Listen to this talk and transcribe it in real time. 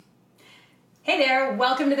Hey there,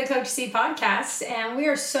 welcome to the CoachC podcast, and we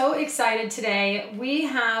are so excited today. We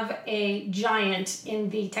have a giant in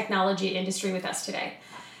the technology industry with us today.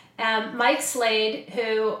 Mike Slade,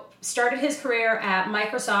 who started his career at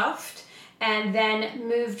Microsoft and then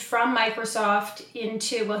moved from Microsoft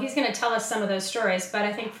into, well, he's going to tell us some of those stories, but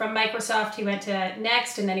I think from Microsoft he went to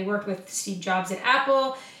Next, and then he worked with Steve Jobs at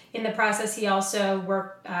Apple. In the process, he also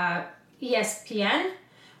worked ESPN,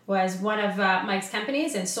 was one of Mike's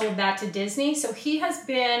companies, and sold that to Disney. So he has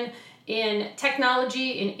been in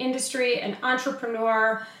technology, in industry, an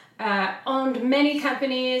entrepreneur, owned many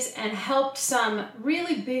companies, and helped some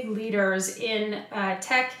really big leaders in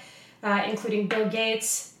tech, including Bill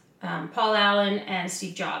Gates, Paul Allen, and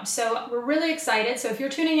Steve Jobs. So we're really excited. So if you're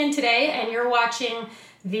tuning in today and you're watching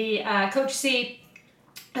the CoachC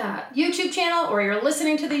YouTube channel, or you're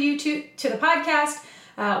listening to the podcast,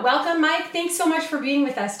 welcome, Mike. Thanks so much for being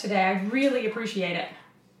with us today. I really appreciate it.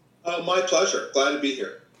 Oh, my pleasure. Glad to be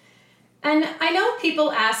here. And I know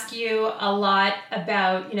people ask you a lot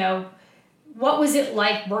about, what was it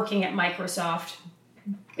like working at Microsoft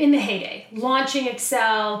in the heyday, launching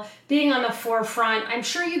Excel, being on the forefront. I'm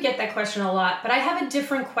sure you get that question a lot, but I have a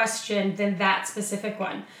different question than that specific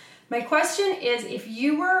one. My question is, if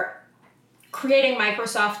you were creating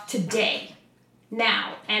Microsoft today,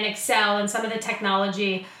 now, and Excel and some of the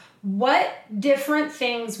technology, what different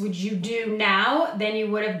things would you do now than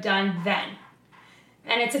you would have done then?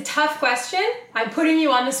 And it's a tough question. I'm putting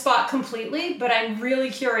you on the spot completely, but I'm really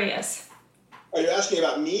curious. Are you asking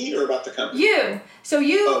about me or about the company? You. So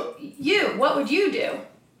you, what would you do?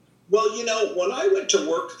 Well, when I went to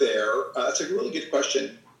work there, that's a really good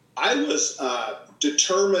question. I was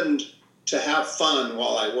determined to have fun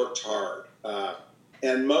while I worked hard.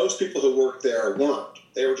 And most people who worked there weren't.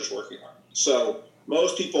 They were just working hard. So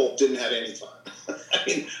most people didn't have any fun.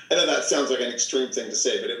 I know that sounds like an extreme thing to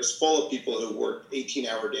say, but it was full of people who worked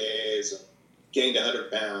 18-hour days and gained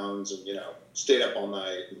 100 pounds and, stayed up all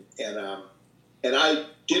night. And I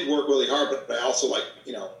did work really hard, but I also,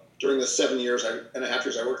 during the 7 years and a half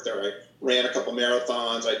years I worked there, I ran a couple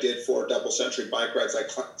marathons. I did 4 double-century bike rides. I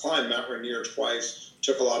climbed Mount Rainier twice,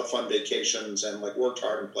 took a lot of fun vacations, and, worked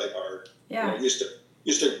hard and played hard. Yeah.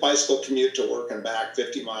 Used to bicycle commute to work and back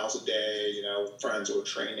 50 miles a day, friends who were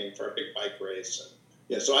training for a big bike race.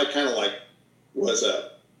 And, so I kind of was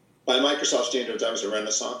by Microsoft standards, I was a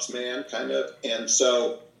Renaissance man, kind of. And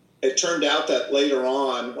so it turned out that later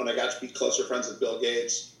on, when I got to be closer friends with Bill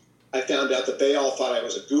Gates, I found out that they all thought I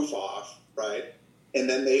was a goof off, right? And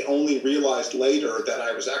then they only realized later that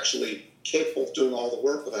I was actually capable of doing all the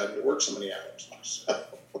work without having to work so many hours.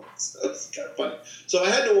 So it's kind of funny. So if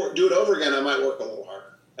I had to do it over again, I might work a little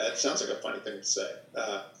harder. That sounds like a funny thing to say.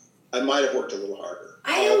 I might have worked a little harder.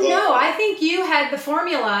 I don't know. I think you had the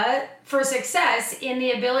formula for success in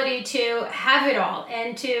the ability to have it all,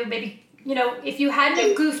 and to maybe, if you hadn't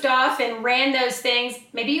have goofed off and ran those things,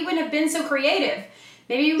 maybe you wouldn't have been so creative.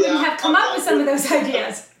 Maybe you wouldn't have come up with some of those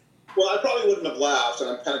ideas. Well, I probably wouldn't have laughed,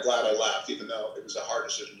 and I'm kind of glad I laughed, even though it was a hard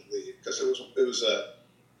decision to leave, because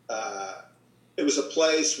it was a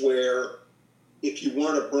place where if you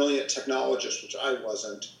weren't a brilliant technologist, which I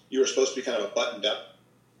wasn't, you were supposed to be kind of a buttoned-up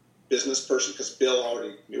business person, because Bill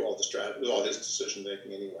already knew all the strategy. It was all his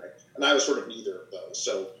decision-making anyway. And I was sort of neither of those.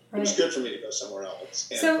 So It was good for me to go somewhere else.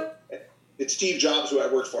 And it's Steve Jobs, who I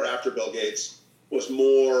worked for after Bill Gates, was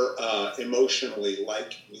more emotionally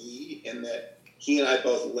like me, in that he and I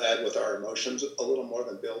both led with our emotions a little more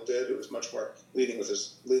than Bill did, who was much more leading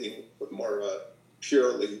with more of a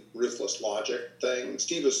purely ruthless logic thing.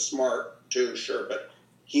 Steve was smart too, sure, but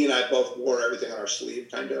he and I both wore everything on our sleeve,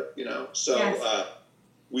 kind of, So yes.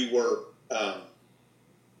 We were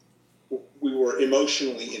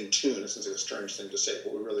emotionally in tune. It sounds like a strange thing to say,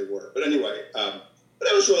 but we really were. But anyway, but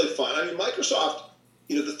it was really fun. Microsoft,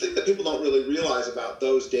 the thing that people don't really realize about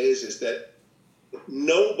those days is that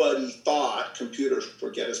nobody thought computers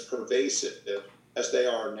would get as pervasive as they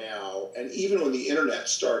are now. And even when the internet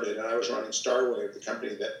started, and I was running Starwave, the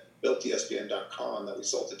company that built ESPN.com that we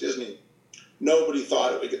sold to Disney, nobody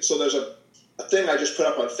thought it would get. So there's a thing I just put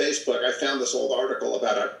up on Facebook. I found this old article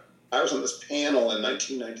about I was on this panel in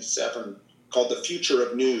 1997 called The Future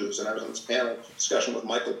of News, and I was on this panel discussion with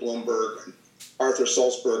Michael Bloomberg and Arthur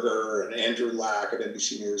Sulzberger and Andrew Lack of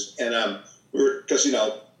NBC News. And because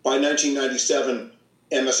by 1997,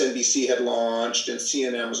 MSNBC had launched, and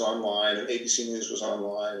CNN was online, and ABC News was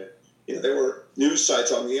online, and there were news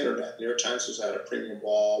sites on the internet. New York Times was at a premium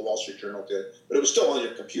wall, Wall Street Journal did, but it was still on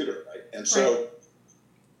your computer, right? And so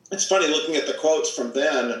It's funny looking at the quotes from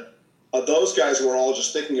then. Those guys were all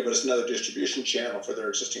just thinking of it as another distribution channel for their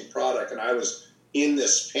existing product, and I was in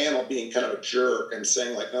this panel being kind of a jerk and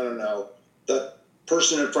saying no, the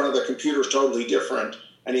person in front of the computer is totally different,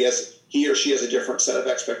 and he or she has a different set of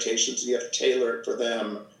expectations, and you have to tailor it for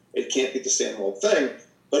them. It can't be the same old thing.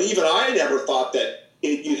 But even I never thought that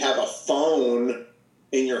you'd have a phone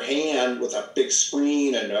in your hand with a big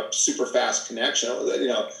screen and a super fast connection,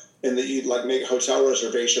 and that you'd like make hotel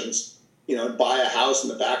reservations, and buy a house in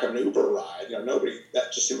the back of an Uber ride.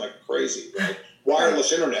 That just seemed like crazy, right?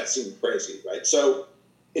 Wireless internet seemed crazy, right? So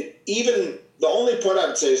the only point I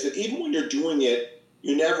would say is that even when you're doing it,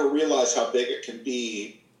 you never realize how big it can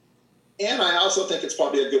be. And I also think it's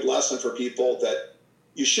probably a good lesson for people that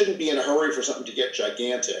you shouldn't be in a hurry for something to get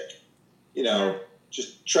gigantic.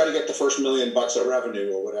 Just try to get the first $1 million of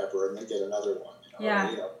revenue or whatever, and then get another one.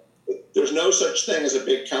 There's no such thing as a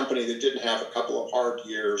big company that didn't have a couple of hard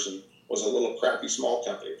years and was a little crappy small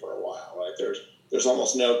company for a while, right? There's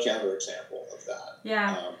almost no counterexample of that.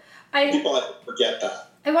 Yeah. People have to forget that.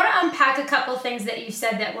 I want to unpack a couple of things that you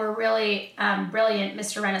said that were really brilliant,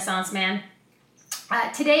 Mr. Renaissance Man.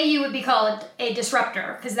 Today you would be called a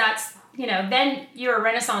disruptor, because that's, then you're a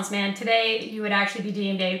Renaissance man. Today you would actually be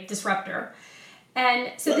deemed a disruptor.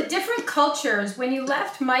 And so the different cultures, when you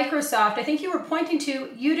left Microsoft, I think you were pointing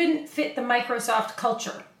to, you didn't fit the Microsoft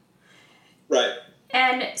culture. Right.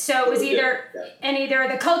 And so it was either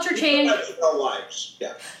the culture change. Well-liked.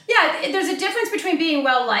 Yeah. Yeah, there's a difference between being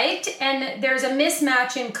well-liked and there's a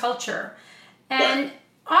mismatch in culture. And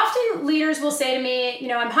often leaders will say to me,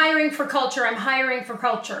 I'm hiring for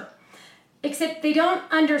culture, except they don't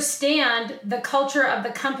understand the culture of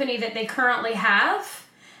the company that they currently have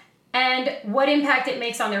and what impact it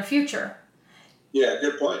makes on their future. Yeah,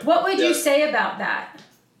 good point. What would you say about that?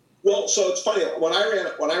 Well, so it's funny. When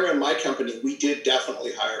I ran my company, we did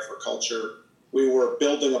definitely hire for culture. We were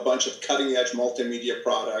building a bunch of cutting-edge multimedia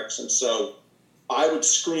products, and so I would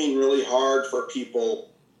screen really hard for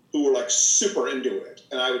people who were like super into it,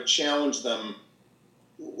 and I would challenge them.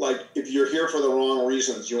 Like, if you're here for the wrong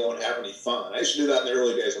reasons, you won't have any fun. I used to do that in the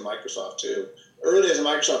early days of Microsoft too. Early days of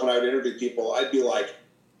Microsoft, when I would interview people, I'd be like,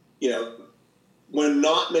 when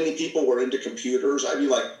not many people were into computers, I'd be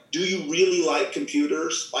like, do you really like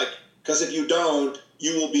computers? Like, because if you don't,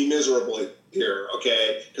 you will be miserable here,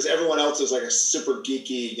 okay? Because everyone else is like a super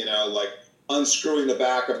geeky, like unscrewing the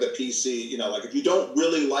back of the PC, like if you don't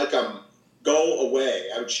really like them, go away.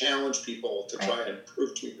 I would challenge people to try and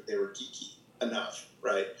prove to me that they were geeky enough,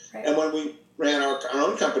 right? And when we ran our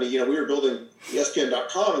own company, we were building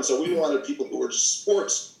ESPN.com, and so we wanted people who were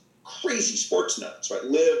crazy sports nuts, right?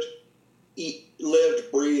 Lived,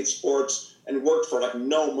 breathed sports, and worked for like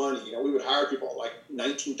no money. We would hire people at like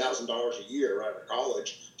 $19,000 a year right out of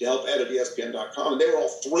college to help edit ESPN.com, and they were all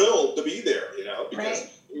thrilled to be there, because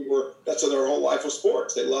that's their whole life was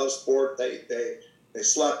sports. They love sport. They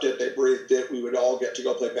slept it. They breathed it. We would all get to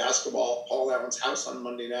go play basketball at Paul Allen's house on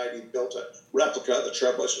Monday night. He built a replica of the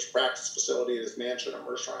Trailblazers practice facility at his mansion on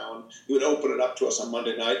Mercer Island. He would open it up to us on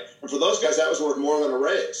Monday night, and for those guys, that was worth more than a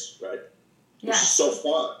raise, right? Which is so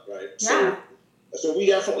fun, right? Yeah. So we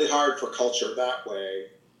definitely hired for culture that way,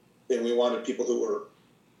 and we wanted people who were,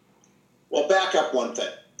 well, back up one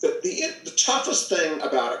thing. The toughest thing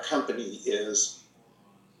about a company is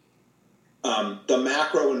the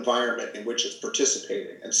macro environment in which it's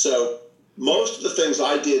participating. And so most of the things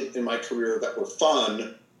I did in my career that were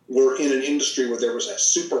fun were in an industry where there was a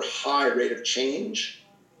super high rate of change,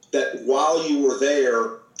 that while you were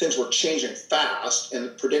there, things were changing fast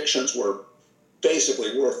and predictions were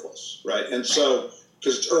basically worthless, right? And so,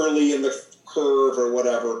 because it's early in the curve or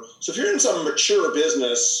whatever. So if you're in some mature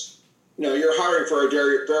business, you're hiring for a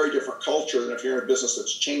very, very different culture than if you're in a business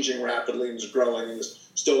that's changing rapidly and is growing and is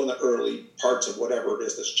still in the early parts of whatever it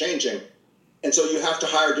is that's changing. And so you have to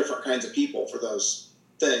hire different kinds of people for those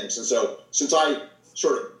things. And so since I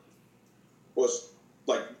sort of was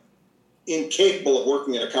like incapable of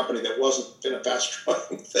working in a company that wasn't in a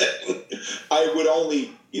fast-growing thing, I would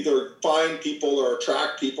only either find people or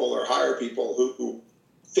attract people or hire people who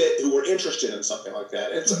fit, who were interested in something like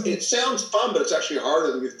that. It sounds fun, but it's actually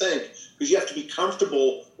harder than you think, because you have to be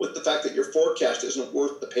comfortable with the fact that your forecast isn't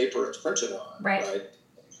worth the paper it's printed on. Right?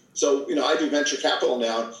 So, I do venture capital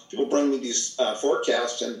now. People bring me these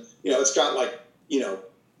forecasts, and, it's got like,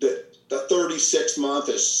 the 36th month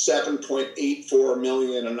is 7.84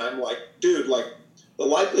 million. And I'm like, dude, like the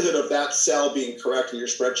likelihood of that cell being correct in your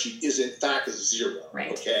spreadsheet is in fact zero.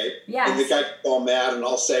 Right. Okay. Yes. And the guy gets all mad, and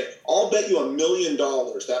I'll say, I'll bet you $1 million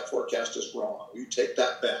that forecast is wrong. You take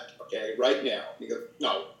that bet. Okay. Right now. He goes,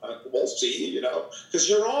 no, we'll see, because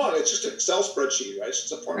you're wrong. It's just an Excel spreadsheet, right? It's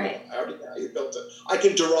just a formula. Right. How you built it. I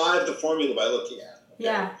can derive the formula by looking at it.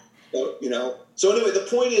 Okay? Yeah. So anyway, the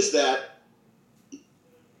point is that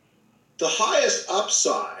the highest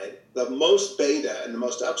upside the most beta and the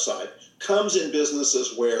most upside comes in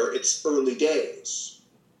businesses where it's early days.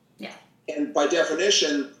 Yeah. And by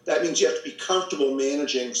definition, that means you have to be comfortable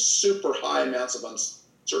managing super high amounts of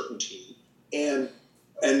uncertainty, and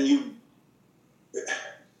you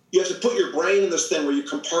have to put your brain in this thing where you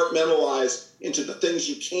compartmentalize into the things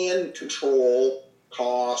you can control,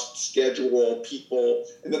 cost, schedule, people,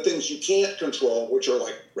 and the things you can't control, which are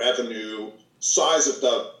like revenue, size of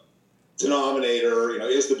the denominator,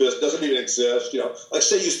 is the business, doesn't even exist, like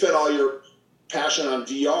say you spent all your passion on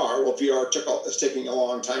VR. Well, VR is taking a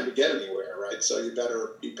long time to get anywhere, right? So you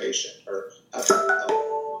better be patient or have to.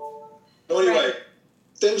 So anyway,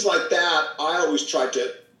 things like that, I always try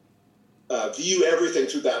to view everything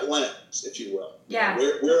through that lens, if you will. Yeah.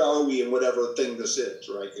 Where are we in whatever thing this is,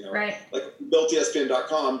 right? Right. Like we built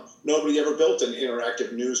ESPN.com. Nobody ever built an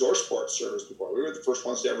interactive news or sports service before. We were the first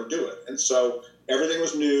ones to ever do it. And so everything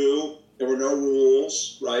was new. There were no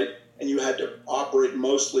rules, right? And you had to operate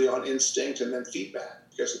mostly on instinct and then feedback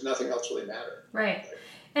because nothing else really mattered. Right.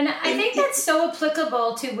 And I think that's so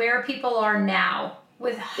applicable to where people are now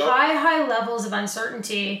with high levels of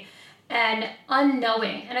uncertainty and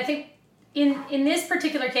unknowing. And I think in this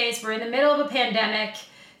particular case, we're in the middle of a pandemic.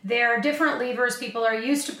 There are different levers people are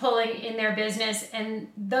used to pulling in their business, and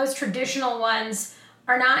those traditional ones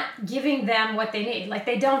are not giving them what they need. Like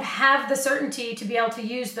they don't have the certainty to be able to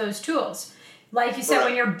use those tools. Like you said,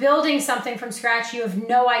 when you're building something from scratch, you have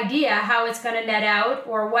no idea how it's going to net out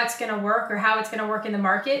or what's going to work or how it's going to work in the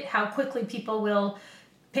market, how quickly people will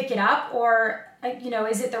pick it up, or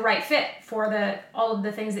is it the right fit for all of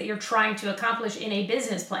the things that you're trying to accomplish in a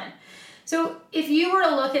business plan. So if you were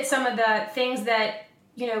to look at some of the things that,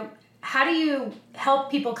 how do you help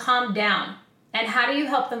people calm down and how do you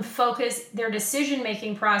help them focus their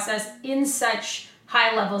decision-making process in such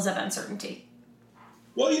high levels of uncertainty?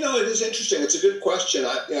 Well, it is interesting. It's a good question.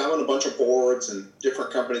 I'm on a bunch of boards, and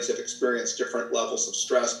different companies have experienced different levels of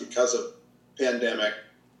stress because of pandemic.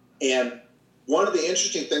 And one of the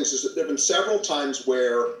interesting things is that there have been several times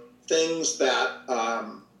where things that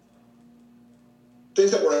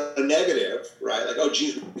were a negative, right? Like, oh,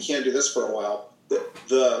 geez, we can't do this for a while.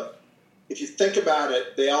 If you think about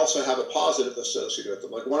it, they also have a positive associated with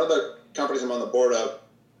them. Like one of the companies I'm on the board of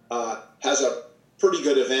has a pretty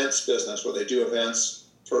good events business where they do events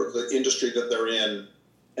for the industry that they're in,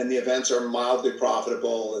 and the events are mildly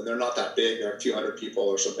profitable, and they're not that big. They're a few hundred people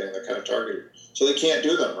or something. They're kind of targeted. So they can't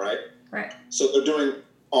do them, right? Right. So they're doing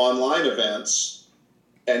online events,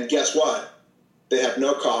 and guess what? They have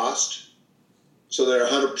no cost. So they're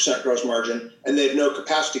 100% gross margin, and they have no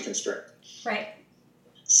capacity constraint. Right.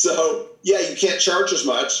 So, you can't charge as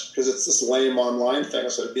much because it's this lame online thing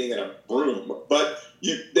instead of being in a room. But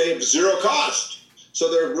they have zero cost, so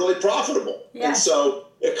they're really profitable. Yeah. And so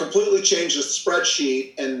it completely changes the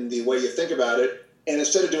spreadsheet and the way you think about it. And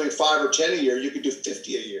instead of doing 5 or 10 a year, you could do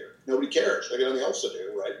 50 a year. Nobody cares. They got nothing else to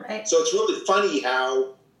do, right? Right. So it's really funny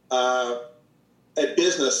how at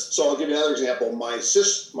business, so I'll give you another example.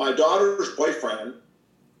 My daughter's boyfriend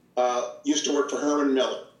used to work for Herman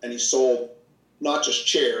Miller, and he sold not just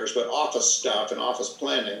chairs, but office stuff and office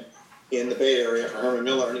planning in the Bay Area for Herman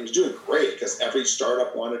Miller, and he was doing great because every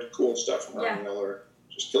startup wanted cool stuff from Herman Miller.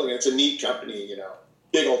 Just killing it. It's a neat company,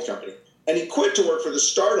 big old company. And he quit to work for the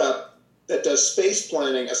startup that does space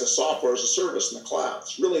planning as a software as a service in the cloud.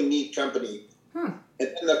 It's a really neat company. And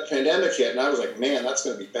then the pandemic hit, and I was like, man, that's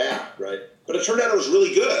going to be bad, right? But it turned out it was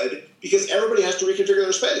really good because everybody has to reconfigure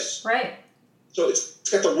their space. Right. So it's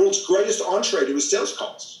got the world's greatest entree to his sales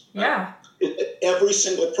calls. Right? Yeah. Every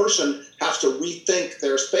single person has to rethink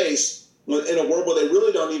their space in a world where they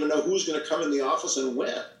really don't even know who's going to come in the office and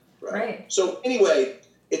when. Right. So anyway,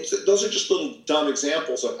 those are just little dumb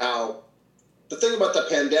examples of how the thing about the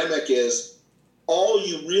pandemic is all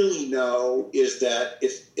you really know is that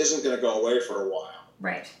it isn't going to go away for a while.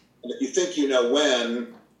 Right. And if you think you know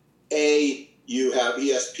when, A, you have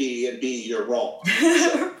ESP, and B, you're wrong.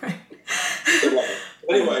 So, right.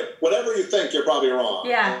 Anyway, whatever you think, you're probably wrong.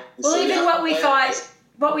 Yeah. Well, so even what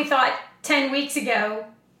we thought 10 weeks ago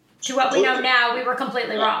to what we know now, we were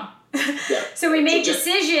completely wrong. Yeah. So we made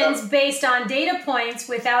decisions based on data points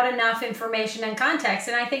without enough information and context.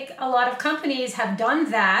 And I think a lot of companies have done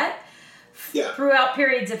that throughout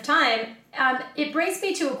periods of time. It brings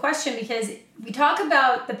me to a question because we talk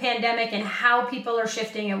about the pandemic and how people are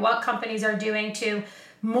shifting and what companies are doing to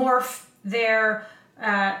morph their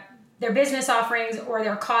business offerings or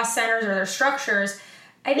their cost centers or their structures.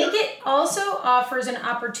 I think it also offers an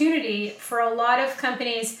opportunity for a lot of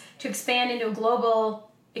companies to expand into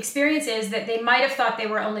global experiences that they might have thought they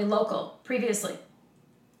were only local previously.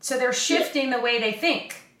 So they're shifting the way they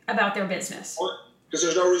think about their business. because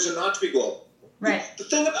there's no reason not to be global. Right.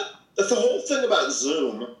 The whole thing about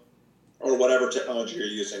Zoom or whatever technology you're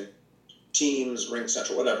using, Teams,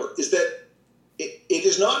 RingCentral, whatever, is that it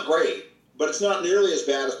is not great, but it's not nearly as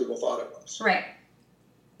bad as people thought it was. Right.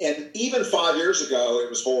 And even 5 years ago, it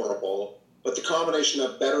was horrible. But the combination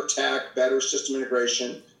of better tech, better system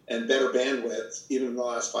integration, and better bandwidth, even in the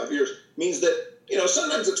last 5 years, means that,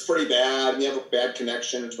 sometimes it's pretty bad and you have a bad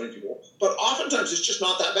connection between people. But oftentimes it's just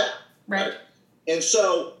not that bad. Right. And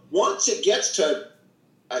so once it gets to,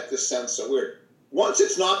 this sounds so weird, once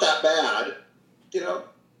it's not that bad,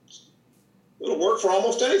 it'll work for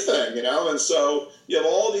almost anything, And so you have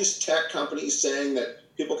all these tech companies saying that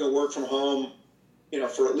people can work from home,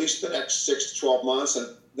 for at least the next 6 to 12 months. And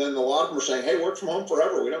then a lot of them are saying, hey, work from home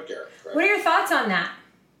forever. We don't care. Right? What are your thoughts on that?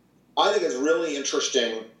 I think it's really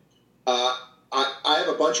interesting. I have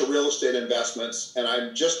a bunch of real estate investments, and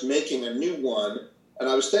I'm just making a new one. And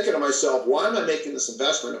I was thinking to myself, why am I making this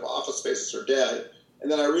investment if office spaces are dead? And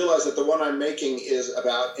then I realized that the one I'm making is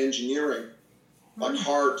about engineering, like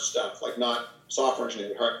hard stuff, like not software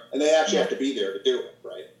engineering, hard. And they actually have to be there to do it,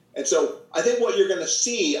 right? And so I think what you're going to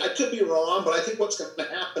see, I could be wrong, but I think what's going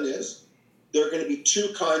to happen is there are going to be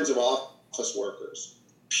two kinds of office workers: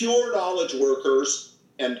 pure knowledge workers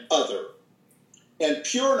and other. And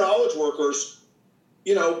pure knowledge workers,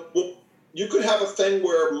 you could have a thing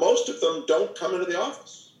where most of them don't come into the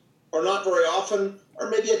office, or not very often, or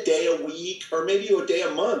maybe a day a week, or maybe a day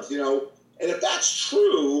a month, And if that's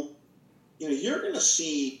true, you're going to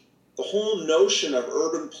see the whole notion of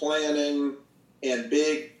urban planning and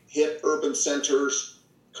big, hip urban centers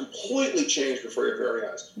completely change before your very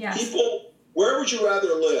eyes. Yes. People, where would you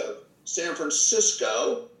rather live? San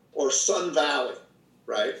Francisco or Sun Valley,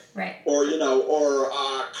 right? Right. Or,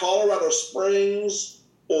 Colorado Springs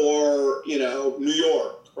or, New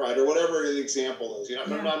York, right? Or whatever the example is.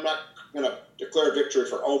 I'm not going to declare victory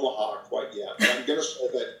for Omaha quite yet, but I'm going to say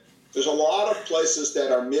that there's a lot of places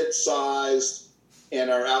that are mid-sized and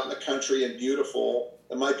are out in the country and beautiful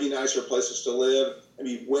that might be nicer places to live and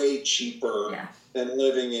be way cheaper than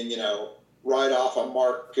living in, right off a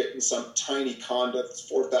market in some tiny condo that's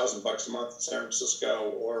 $4,000 a month in San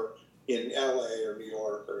Francisco or in LA or New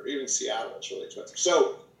York or even Seattle. It's really expensive.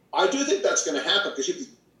 So I do think that's going to happen because you have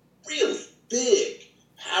these really big,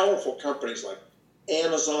 powerful companies like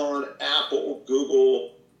Amazon, Apple,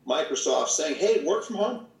 Google, Microsoft saying, hey, work from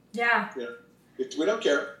home. Yeah. We don't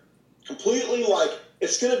care. Completely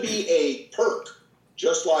it's going to be a perk,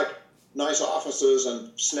 just like nice offices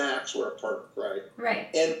and snacks were a perk, right?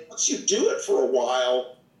 Right. And once you do it for a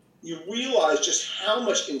while, you realize just how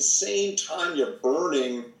much insane time you're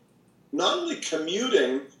burning, not only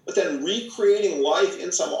commuting, but then recreating life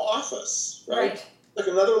in some office, right? Like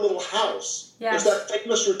another little house. Yes. There's that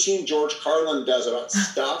famous routine George Carlin does about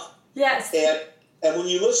stuff. Yes. And when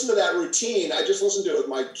you listen to that routine, I just listened to it with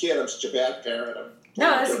my kid. I'm such a bad parent. No,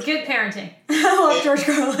 that's good parenting. I love George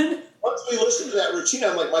Carlin. Once we listen to that routine,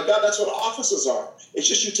 I'm like, my God, that's what offices are. It's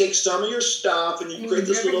just you take some of your stuff and you create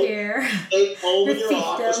this little fake home in your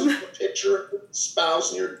office with a picture of your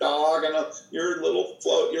spouse and your dog and your little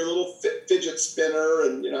fidget spinner,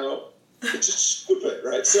 and it's just stupid,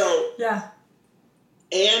 right? So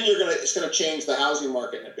and it's gonna change the housing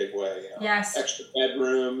market in a big way. Yes. Extra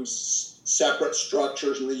bedrooms, separate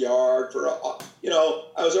structures in the yard for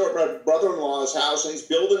I was over at my brother-in-law's house and he's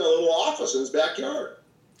building a little office in his backyard.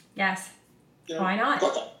 Yes. Why not?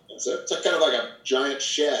 It's kind of like a giant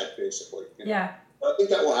shed, basically. Yeah. I think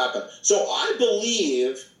that will happen. So I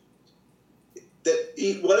believe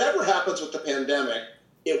that whatever happens with the pandemic,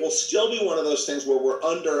 it will still be one of those things where we're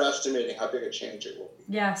underestimating how big a change it will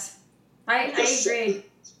be. Yes. I agree.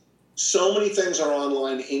 So many things are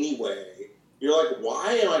online anyway. You're like,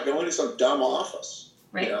 why am I going to some dumb office?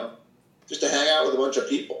 Right. Just to hang out with a bunch of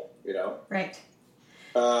people, Right.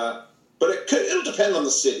 But it'll depend on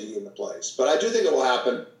the city and the place. But I do think it will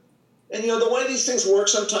happen. And, the way these things work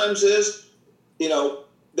sometimes is,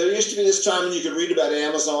 there used to be this time when you could read about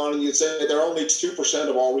Amazon and you'd say they're only 2%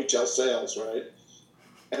 of all retail sales, right?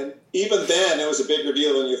 And even then, it was a bigger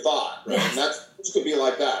deal than you thought, right? Yes. And this could be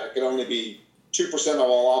like that. It could only be 2% of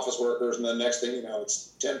all office workers, and then next thing you know,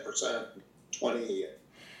 it's 10%, 20%.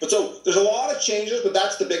 But so there's a lot of changes, but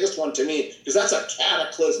that's the biggest one to me because that's a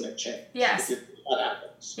cataclysmic change. Yes. If that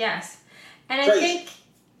happens. Yes. And Crazy.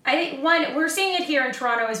 I think one, we're seeing it here in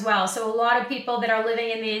Toronto as well. So a lot of people that are living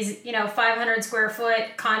in these, 500 square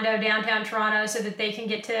foot condo downtown Toronto so that they can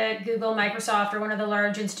get to Google, Microsoft, or one of the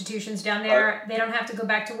large institutions down there. Right. They don't have to go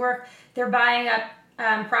back to work. They're buying up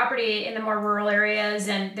property in the more rural areas,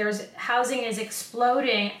 and housing is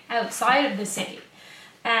exploding outside of the city.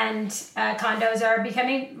 And condos are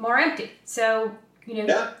becoming more empty. So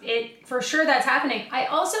It for sure that's happening. I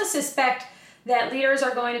also suspect that leaders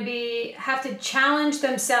are going to have to challenge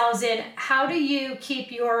themselves in how do you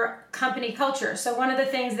keep your company culture. So one of the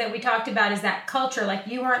things that we talked about is that culture. Like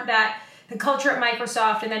you weren't the culture at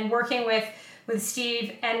Microsoft, and then working with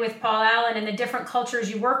Steve and with Paul Allen and the different cultures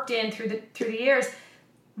you worked in through the years.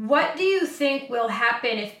 What do you think will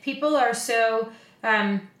happen if people are so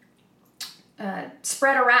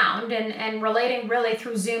spread around and relating really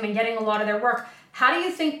through Zoom and getting a lot of their work? How do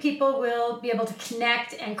you think people will be able to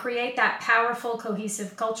connect and create that powerful,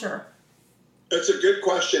 cohesive culture? It's a good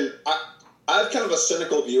question. I have kind of a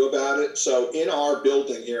cynical view about it. So in our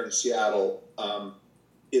building here in Seattle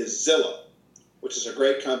is Zillow, which is a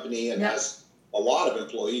great company and has a lot of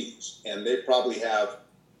employees. And they probably have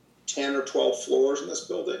 10 or 12 floors in this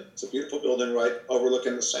building. It's a beautiful building right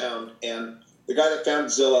overlooking the Sound. And the guy that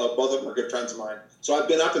founded Zillow, both of them are good friends of mine. So I've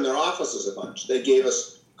been up in their offices a bunch. They gave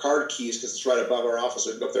us card keys because it's right above our office. So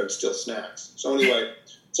we can go up there and steal snacks. So anyway,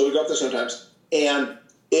 so we go up there sometimes. And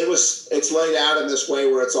it's laid out in this way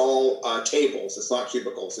where it's all tables. It's not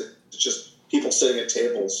cubicles. It's just people sitting at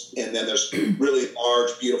tables. And then there's really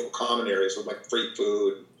large, beautiful common areas with like free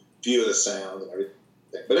food, view of the Sound and everything.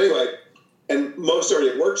 But anyway, and most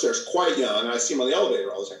everybody that works there is quite young. And I see them on the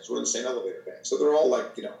elevator all the time because we're in the same elevator bank. So they're all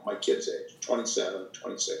like, my kids' age, 27,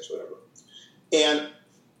 26, whatever. And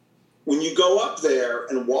when you go up there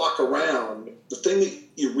and walk around, the thing that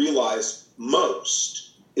you realize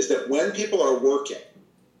most is that when people are working,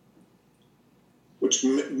 which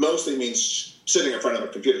mostly means sitting in front of a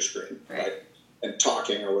computer screen, right, and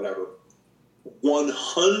talking or whatever,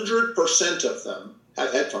 100% of them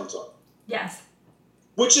have headphones on. Yes.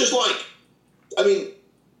 Which is like,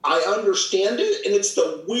 I understand it, and it's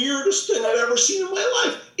the weirdest thing I've ever seen in my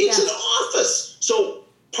life. It's an office. So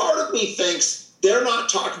part of me thinks they're not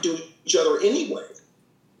talking to each other anyway.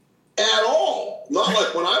 At all. Not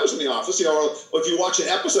like when I was in the office, or if you watch an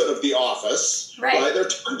episode of The Office, right? They're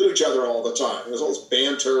talking to each other all the time. There's all this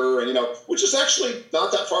banter, and which is actually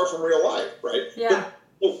not that far from real life, right? Yeah.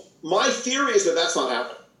 But my theory is that that's not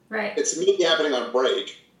happening. Right. It's maybe happening on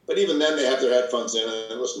break, but even then they have their headphones in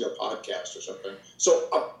and listen to a podcast or something.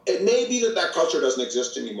 So it may be that culture doesn't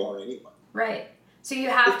exist anymore anyway. Right. So you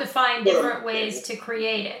have to find different ways to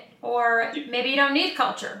create it. Or maybe you don't need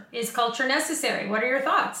culture. Is culture necessary? What are your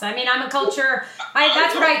thoughts? I'm a culture.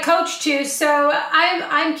 That's what I coach to. So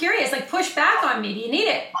I'm curious. Like, push back on me. Do you need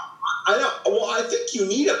it? I know. Well, I think you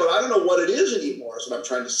need it, but I don't know what it is anymore. Is what I'm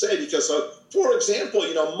trying to say. Because, for example,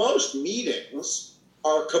 most meetings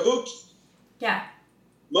are kabuki. Yeah.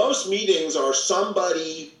 Most meetings are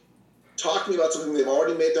somebody talking about something they've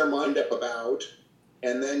already made their mind up about,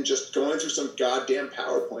 and then just going through some goddamn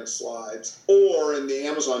PowerPoint slides. Or in the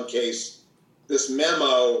Amazon case, this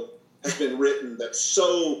memo has been written that's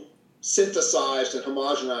so synthesized and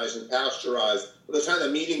homogenized and pasteurized. By the time the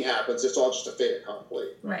meeting happens, it's all just a fait accompli.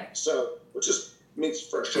 Right. So, which just means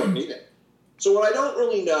for a short meeting. So what I don't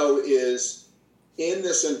really know is, in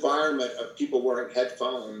this environment of people wearing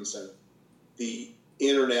headphones and the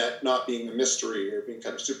internet not being a mystery or being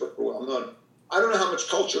kind of super well known, I don't know how much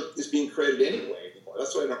culture is being created anyway.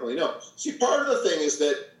 That's what I don't really know. See, part of the thing is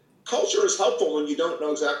that culture is helpful when you don't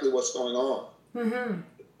know exactly what's going on. Mm-hmm.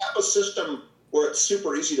 You have a system where it's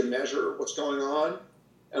super easy to measure what's going on,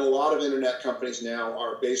 and a lot of internet companies now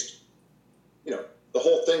are based, the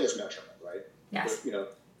whole thing is measurement, right? Yes.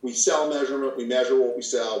 We sell measurement, we measure what we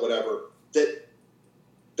sell, whatever.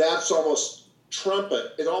 That's almost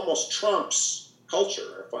it almost trumps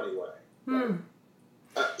culture in a funny way. Right?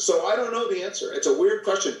 So I don't know the answer. It's a weird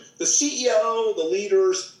question. The CEO, the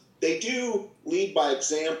leaders, they do lead by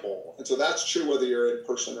example. And so that's true whether you're in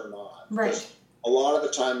person or not. Right. Because a lot of the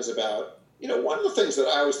time is about, one of the things that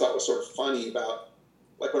I always thought was sort of funny about,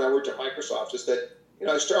 like when I worked at Microsoft, is that,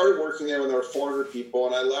 I started working there when there were 400 people,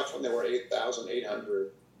 and I left when there were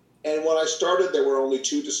 8,800. And when I started, there were only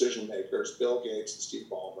two decision makers, Bill Gates and Steve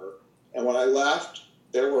Ballmer. And when I left,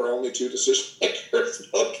 there were only two decision makers,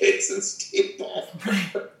 Bill Gates and Steve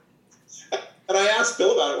Ballmer. And I asked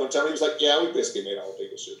Bill about it one time. He was like, "Yeah, we basically made all the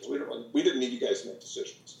big decisions. We didn't need you guys to make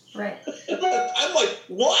decisions." Right. I'm like,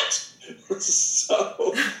 what?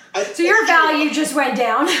 So your value just went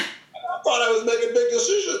down. I thought I was making big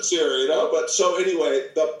decisions here, But so anyway,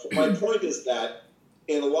 my point is that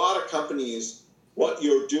in a lot of companies, what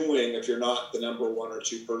you're doing, if you're not the number one or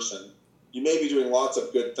two person, you may be doing lots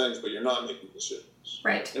of good things, but you're not making decisions.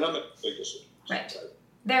 Right. You're not making big decisions. Right.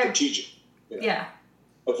 They're strategic. Yeah.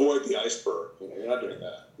 Avoid the iceberg. You're not doing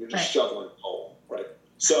that. You're just shoveling coal, right?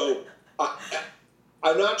 So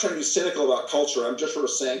I'm not trying to be cynical about culture. I'm just sort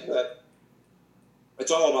of saying that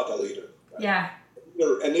it's all about the leader. Right? Yeah.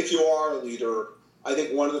 And if you are a leader, I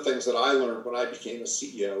think one of the things that I learned when I became a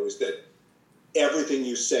CEO is that everything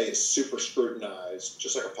you say is super scrutinized,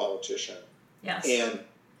 just like a politician. Yes.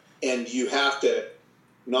 And you have to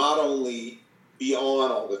not only be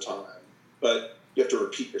on all the time, but you have to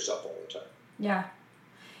repeat yourself all the time. Yeah.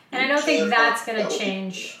 And I don't think that's going to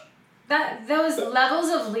change. Those levels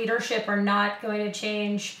of leadership are not going to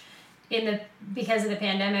change because of the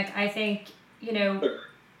pandemic. I think,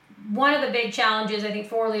 one of the big challenges, I think,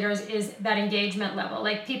 for leaders is that engagement level.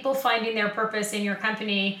 Like, people finding their purpose in your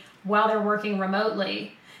company while they're working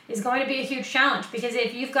remotely is going to be a huge challenge, because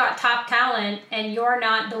if you've got top talent and you're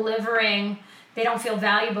not delivering, they don't feel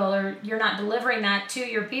valuable, or you're not delivering that to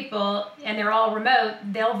your people and they're all remote,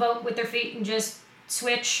 they'll vote with their feet and just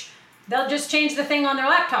switch. They'll just change the thing on their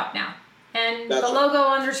laptop now and the logo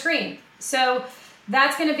on their screen. So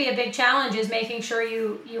that's going to be a big challenge, is making sure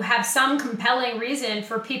you have some compelling reason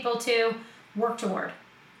for people to work toward.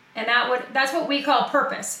 And that's what we call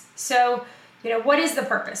purpose. So, what is the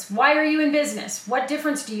purpose? Why are you in business? What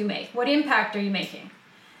difference do you make? What impact are you making?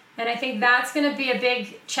 And I think that's going to be a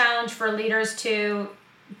big challenge for leaders to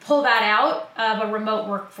pull that out of a remote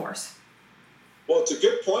workforce. Well, it's a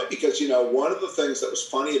good point, because, one of the things that was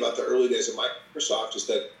funny about the early days of Microsoft is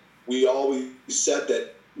that we always said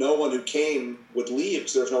that no one who came would leave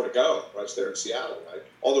because there was nowhere to go. Right? There in Seattle, right?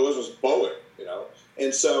 All there was Boeing,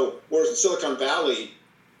 And so, whereas in Silicon Valley,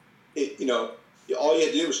 all you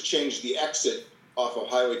had to do was change the exit off of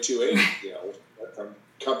Highway 280, from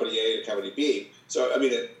company A to company B. So, I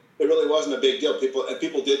mean, it really wasn't a big deal.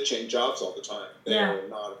 People did change jobs all the time. They were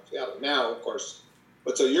not in Seattle. Now, of course.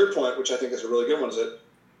 But so your point, which I think is a really good one, is that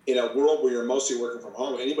in a world where you're mostly working from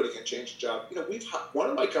home, anybody can change a job. One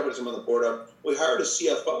of my companies I'm on the board of, we hired a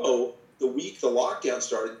CFO the week the lockdown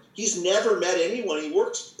started. He's never met anyone who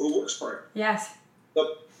works for him. Yes.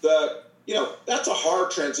 That's a hard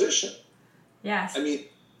transition. Yes. I mean,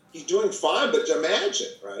 he's doing fine, but imagine,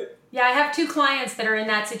 right? Yeah, I have 2 clients that are in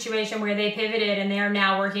that situation where they pivoted and they are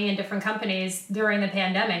now working in different companies during the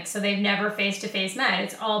pandemic. So they've never face-to-face met.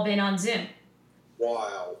 It's all been on Zoom.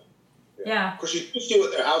 Wow. Yeah. Of course, you can see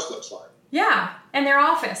what their house looks like. Yeah, and their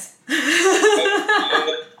office.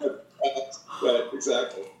 Right,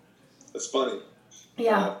 exactly. That's funny.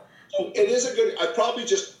 Yeah. So it is a good. probably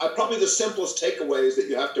the simplest takeaway is that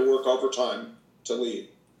you have to work overtime to lead.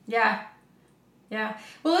 Yeah. Yeah.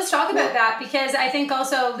 Well, let's talk about that, because I think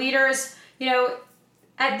also leaders,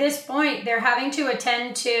 at this point, they're having to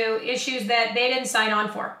attend to issues that they didn't sign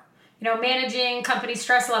on for. Managing company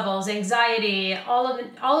stress levels, anxiety, all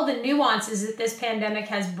of the nuances that this pandemic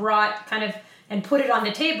has brought and put it on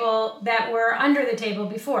the table that were under the table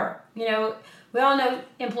before. We all know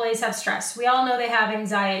employees have stress. We all know they have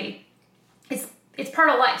anxiety. It's part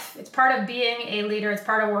of life. It's part of being a leader. It's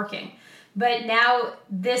part of working. But now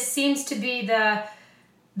this seems to be the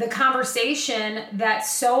conversation that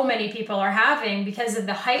so many people are having because of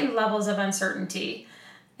the heightened levels of uncertainty.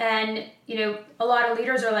 And, a lot of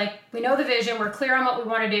leaders are like, we know the vision, we're clear on what we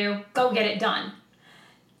want to do, go get it done.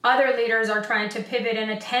 Other leaders are trying to pivot and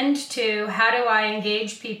attend to, how do I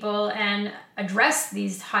engage people and address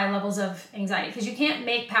these high levels of anxiety? Because you can't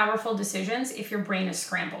make powerful decisions if your brain is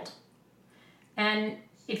scrambled. And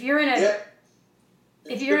if you're in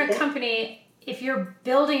a company, if you're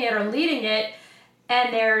building it or leading it,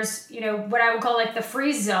 and there's, what I would call like the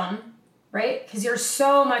freeze zone, right? Because there's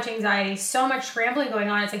so much anxiety, so much scrambling going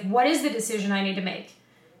on. It's like, what is the decision I need to make?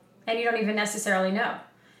 And you don't even necessarily know.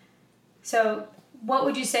 So what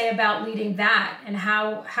would you say about leading that? And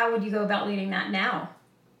how would you go about leading that now?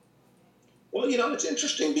 Well, it's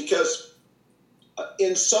interesting because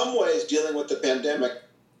in some ways dealing with the pandemic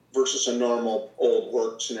versus a normal old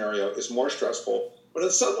work scenario is more stressful. But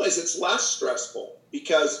in some ways it's less stressful,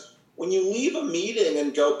 because when you leave a meeting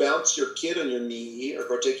and go bounce your kid on your knee, or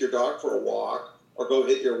go take your dog for a walk, or go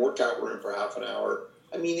hit your workout room for half an hour,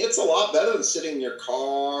 I mean, it's a lot better than sitting in your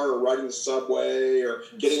car or riding the subway or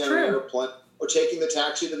getting on an airplane or taking the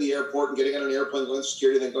taxi to the airport and getting on an airplane, going to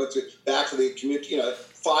security, then going back to the commute,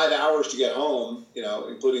 5 hours to get home,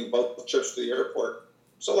 including both trips to the airport.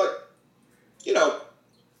 So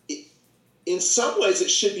in some ways it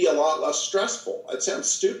should be a lot less stressful. It sounds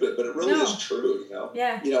stupid, but it really is true,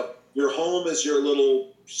 Yeah. Your home is your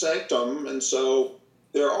little sanctum, and so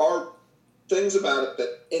there are things about it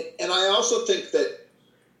that, and I also think that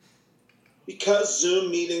because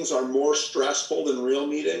Zoom meetings are more stressful than real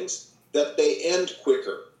meetings, that they end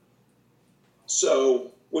quicker.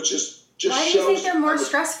 So, which is just Why do you think they're more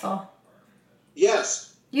stressful?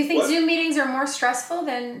 Yes. You think Zoom meetings are more stressful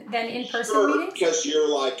than in-person meetings? Because you're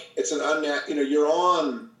like, it's an you're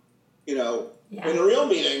on, Yeah. In a real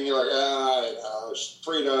meeting, you're like,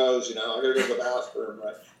 Fritos, I got to go to the bathroom,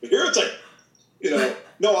 right? But here it's like,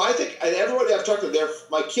 no, I think, and everybody I've talked to,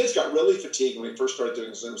 my kids got really fatigued when we first started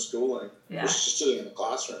doing Zoom schooling. Yeah. Just sitting in the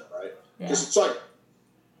classroom, right? Yeah. Because it's like,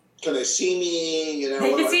 can they see me? They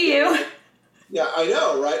can see you. Yeah, I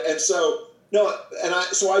know, right? And so,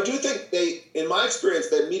 I do think in my experience,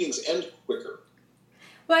 that meetings end quicker.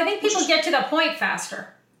 Well, I think people get to the point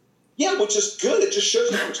faster. Yeah, which is good. It just shows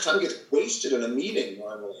you how much time gets wasted in a meeting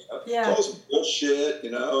normally. Yeah. It's all this bullshit,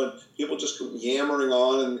 and people just yammering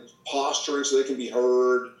on and posturing so they can be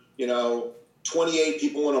heard. 28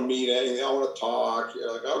 people in a meeting, they all want to talk.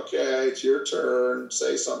 You're like, okay, it's your turn.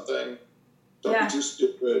 Say something. Don't be too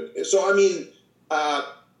stupid. So,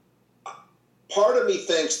 part of me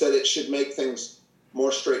thinks that it should make things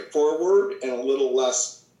more straightforward and a little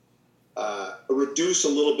less, reduce a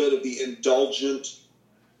little bit of the indulgent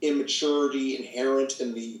immaturity inherent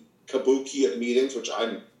in the kabuki of meetings, which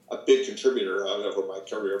I'm a big contributor of over my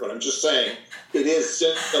career, but I'm just saying it is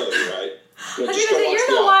silly, right? You're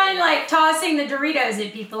the one like tossing the Doritos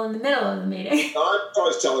at people in the middle of the meeting. I'm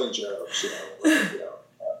always telling jokes,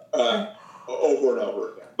 over and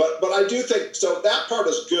over again. But I do think, so that part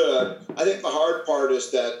is good. I think the hard part is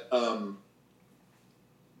that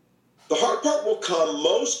the hard part will come.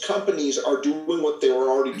 Most companies are doing what they were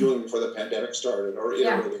already doing before the pandemic started or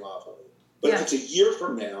iterating off of it. But if it's a year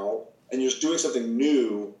from now and you're just doing something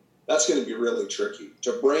new, that's going to be really tricky.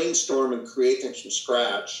 To brainstorm and create things from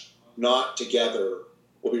scratch, not together,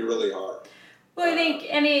 will be really hard. Well, I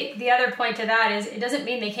think the other point to that is it doesn't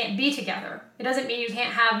mean they can't be together. It doesn't mean you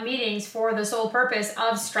can't have meetings for the sole purpose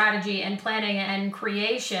of strategy and planning and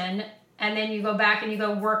creation, and then you go back and you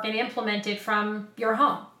go work and implement it from your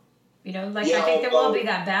home. I think there will be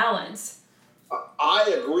that balance.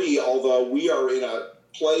 I agree, although we are in a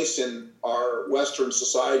place in our Western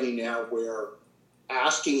society now where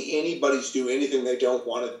asking anybody to do anything they don't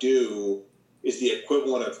want to do is the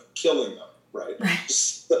equivalent of killing them, right?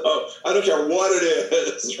 So, I don't care what it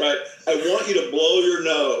is, right? I want you to blow your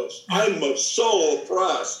nose. I'm so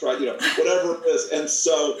oppressed, right? Whatever it is. And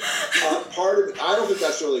so part of it, I don't think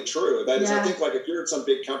that's really true. That is, I think like if you're at some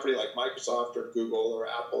big company like Microsoft or Google or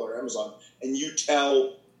Apple or Amazon, and you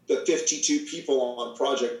tell the 52 people on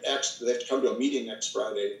Project X that they have to come to a meeting next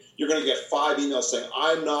Friday, you're going to get 5 emails saying,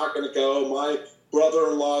 I'm not going to go. My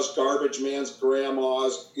brother-in-law's garbage man's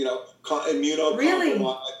grandma's, immunocompromised.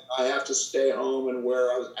 Really? I have to stay home and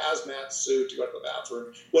wear an hazmat suit to go to the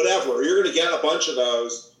bathroom. Whatever. You're going to get a bunch of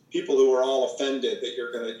those people who are all offended that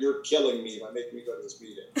you're killing me by making me go to this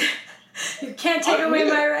meeting. You can't take away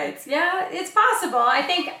my rights. Yeah, it's possible. I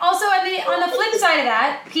think also on the flip side of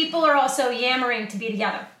that, people are also yammering to be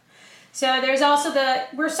together. So there's also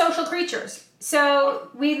we're social creatures. So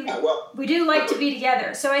we do like to be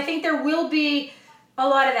together. So I think there will be a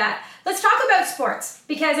lot of that. Let's talk about sports,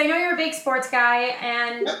 because I know you're a big sports guy,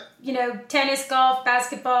 and tennis, golf,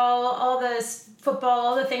 basketball, all this football,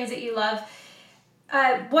 all the things that you love.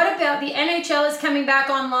 What about the NHL is coming back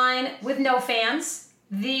online with no fans?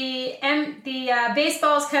 The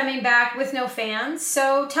baseball is coming back with no fans.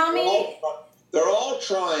 So tell me, they're all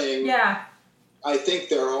trying. Yeah, I think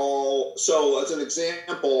they're all. So as an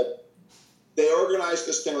example, they organized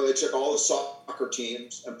this thing where they took all the soccer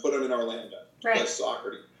teams and put them in Orlando. Right. Play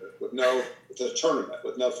soccer with a tournament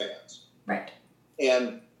with no fans. Right.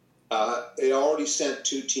 And it already sent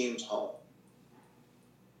 2 teams home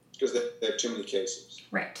because they have too many cases.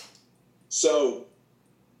 Right. So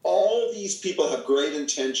all these people have great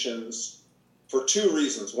intentions for 2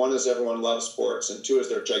 reasons. One is everyone loves sports, and 2 is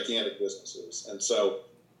they're gigantic businesses. And so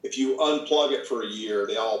if you unplug it for a year,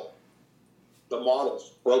 the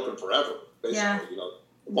model's broken forever, basically. Yeah.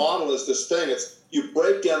 The model is this thing. You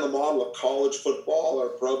break down the model of college football or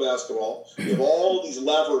pro basketball. You have all these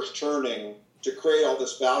levers turning to create all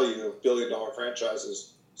this value of billion-dollar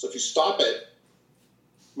franchises. So if you stop it, it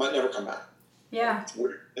might never come back. Yeah. It's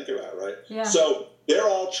weird to think about, right? Yeah. So they're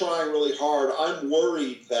all trying really hard. I'm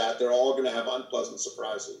worried that they're all going to have unpleasant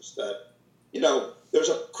surprises. That, there's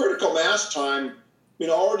a critical mass time.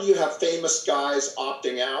 Already you have famous guys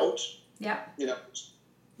opting out. Yeah.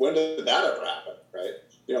 When did that ever happen, right?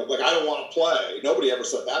 I don't want to play. Nobody ever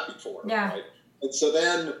said that before. Yeah. Right? And so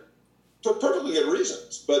then, for perfectly good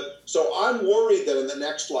reasons. But so I'm worried that in the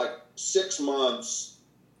next 6 months,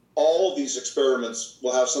 all these experiments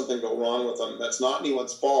will have something go wrong with them. That's not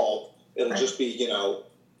anyone's fault. It'll just be,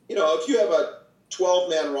 if you have a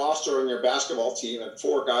 12-man roster on your basketball team and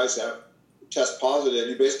 4 guys have test positive,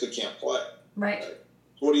 you basically can't play. Right.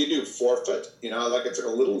 So what do? Forfeit? It's like a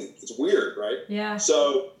little league. It's weird, right? Yeah.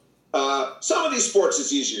 So Some of these sports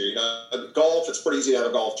it's easier. Golf, it's pretty easy to have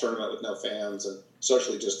a golf tournament with no fans and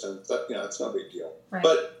socially distant. It's no big deal. Right.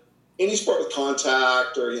 But any sport with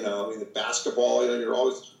contact, or basketball, you're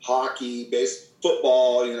always hockey,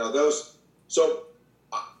 football, those. So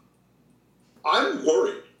I'm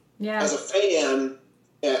worried as a fan.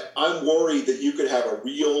 I'm worried that you could have a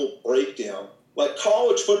real breakdown. Like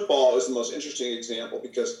college football is the most interesting example,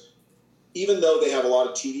 because even though they have a lot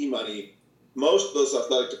of TV money, most of those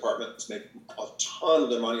athletic departments make a ton of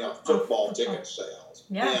their money off football ticket sales.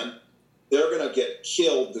 Yeah. And they're going to get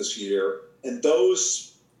killed this year. And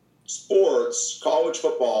those sports, college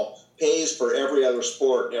football, pays for every other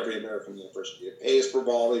sport in every American university. It pays for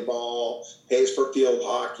volleyball, pays for field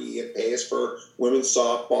hockey, it pays for women's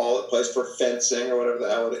softball, it pays for fencing or whatever the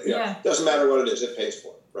hell it is. It doesn't matter what it is, it pays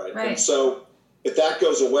for it, right? And so if that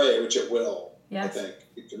goes away, which it will, I think,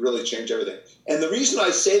 it could really change everything. And the reason I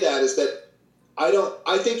say that is that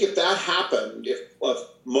I think if that happened, if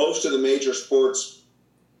most of the major sports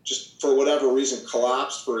just for whatever reason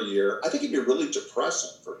collapsed for a year, I think it'd be really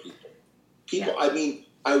depressing for people. I mean,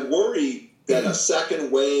 I worry that a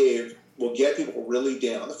second wave will get people really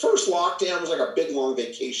down. The first lockdown was like a big, long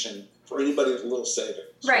vacation for anybody with a little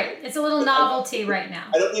savings. Right. It's a little novelty right now.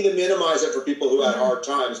 I don't need to minimize it for people who had hard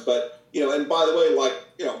times, but, and by the way,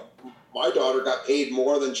 my daughter got paid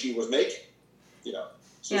more than she was making,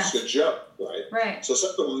 so it's a good joke, right? Right. So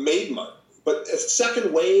some people made money. But a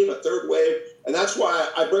second wave, a third wave, and that's why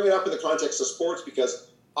I bring it up in the context of sports, because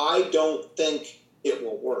I don't think it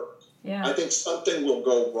will work. Yeah. I think something will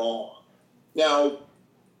go wrong. Now,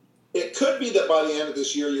 it could be that by the end of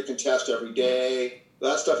this year you can test every day.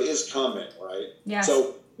 That stuff is coming, right? Yes.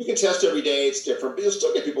 So you can test every day, it's different, but you'll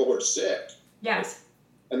still get people who are sick. Yes.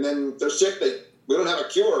 And then they're sick, we don't have a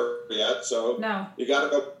cure yet, so you got to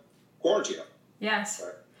go quarantine them. Yes.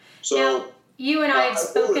 Right? So now, you and I have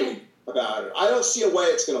spoken about it. I don't see a way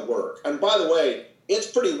it's going to work. And by the way, it's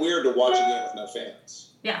pretty weird to watch a game with no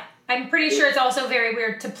fans. Yeah. I'm pretty sure it's also very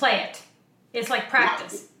weird to play it. It's like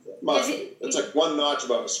practice. It's like one notch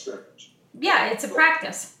above a scrimmage. Yeah, it's a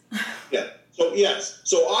practice. Yeah. So, yes.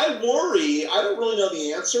 So I worry, I don't really know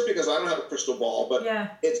the answer because I don't have a crystal ball, but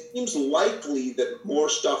it seems likely that more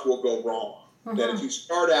stuff will go wrong. That if you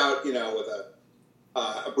start out, with a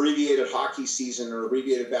abbreviated hockey season or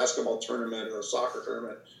abbreviated basketball tournament or a soccer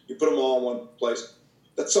tournament, you put them all in one place,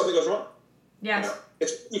 that something goes wrong. Yes.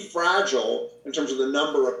 It's pretty fragile in terms of the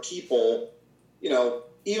number of people.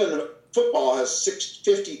 Even football has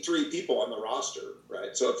 53 people on the roster,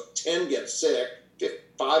 right? So if 10 get sick,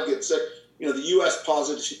 5 get sick, the U.S.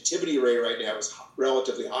 positivity rate right now is a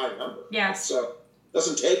relatively high number. Yes. So it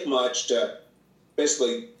doesn't take much to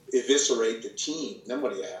basically eviscerate the team. Then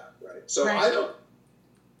what do you have, right? So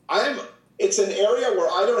it's an area where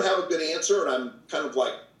I don't have a good answer, and I'm kind of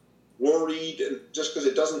like worried, and just because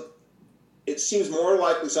it seems more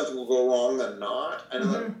likely something will go wrong than not. I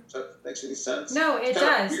don't know if that makes any sense. No, it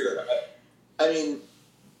does. Weird. I mean,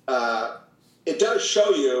 it does show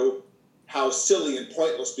you how silly and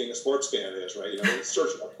pointless being a sports fan is, right? It's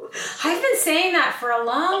searching for purpose. I've been saying that for a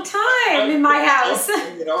long time in my house.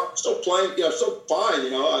 I'm still playing, still fine,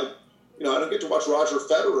 I don't get to watch Roger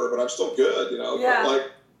Federer, but I'm still good,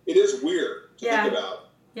 But, it is weird to think about.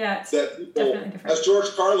 Yeah, it's that people, definitely different. as George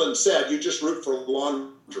Carlin said, you just root for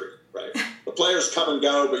laundry, right? The players come and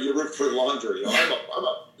go, but you root for laundry. I'm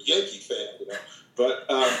a Yankee fan, but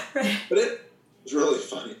it's really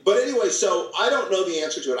funny. But anyway, so I don't know the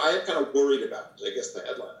answer to it. I am kind of worried about it, I guess the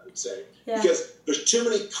headline I would say, because there's too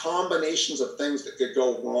many combinations of things that could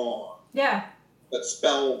go wrong. Yeah. That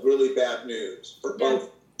spell really bad news for both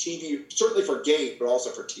TV, certainly for Gate, but also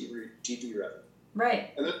for TV revenue.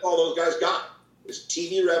 Right. And then all those guys got is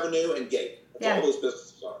TV revenue and Gate. That's all those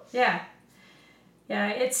businesses are. Yeah. Yeah,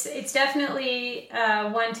 it's definitely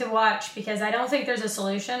one to watch, because I don't think there's a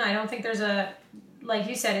solution. I don't think there's like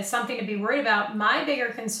you said, it's something to be worried about. My bigger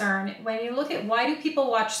concern, when you look at why do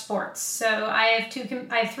people watch sports? So I have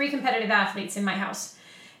 3 competitive athletes in my house,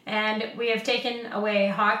 and we have taken away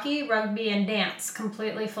hockey, rugby, and dance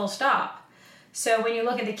completely, full stop. So when you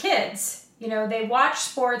look at the kids, they watch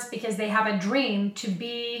sports because they have a dream to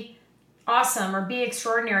be awesome or be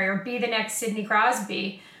extraordinary or be the next Sidney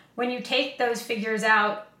Crosby. When you take those figures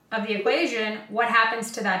out of the equation, what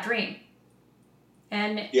happens to that dream?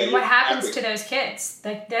 And what happens to those kids?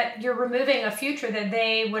 That you're removing a future that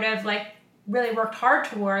they would have really worked hard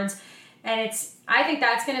towards. And I think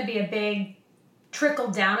that's going to be a big trickle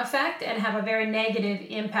down effect and have a very negative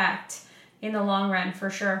impact in the long run, for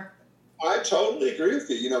sure. I totally agree with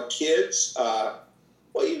you. Kids,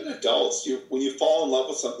 well, even adults, when you fall in love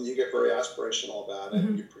with something, you get very aspirational about it,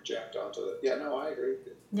 and you project onto it. Yeah, no, I agree with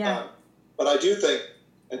you. Yeah. But I do think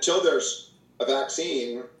until there's a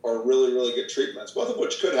vaccine or really, really good treatments, both of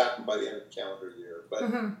which could happen by the end of the calendar year, but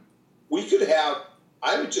we could have,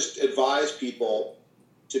 I would just advise people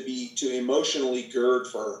to emotionally gird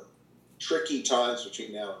for tricky times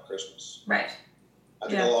between now and Christmas. Right. I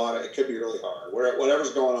think it could be really hard.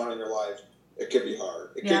 Whatever's going on in your life, it could be hard.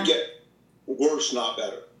 It could get worse, not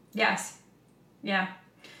better. Yes. Yeah.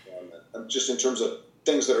 Just in terms of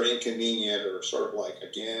things that are inconvenient or sort of like,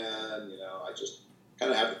 again, I just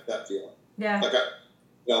kind of have that feeling. Yeah. Like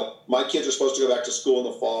my kids are supposed to go back to school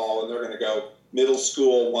in the fall, and they're going to go middle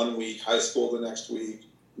school 1 week, high school the next week,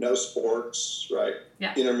 no sports, right?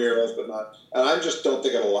 Yeah. Intramurals, but not. And I just don't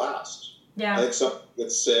think it'll last. Yeah. I think someone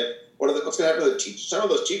gets sick. What's going to happen to the teachers? Some of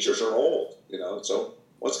those teachers are old, so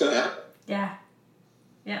what's going to happen? Yeah.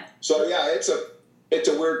 Yeah. So, it's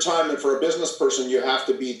a weird time. And for a business person, you have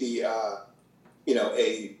to be the,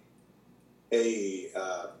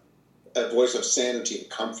 a voice of sanity and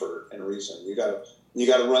comfort and reason. You got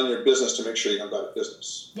to run your business to make sure you don't go out of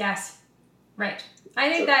business. Yes. Right. I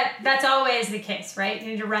think that's always the case, right? You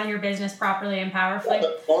need to run your business properly and powerfully. Yeah,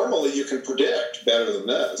 but normally you can predict better than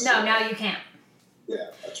this. No, now you can't.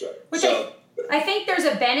 Yeah, that's right. Which I think there's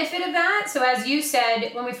a benefit of that. So as you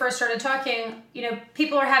said, when we first started talking,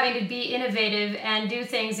 people are having to be innovative and do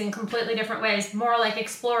things in completely different ways, more like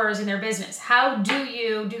explorers in their business. How do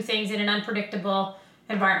you do things in an unpredictable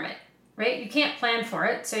environment, right? You can't plan for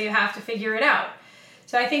it, so you have to figure it out.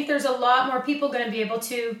 So I think there's a lot more people going to be able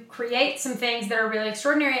to create some things that are really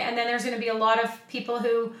extraordinary, and then there's going to be a lot of people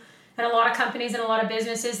and a lot of companies and a lot of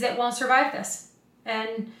businesses that won't survive this.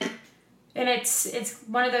 And it's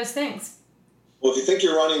one of those things. Well, if you think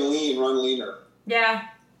you're running lean, run leaner. Yeah.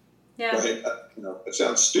 Yeah. Right? It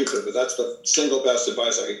sounds stupid, but that's the single best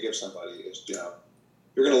advice I could give somebody is,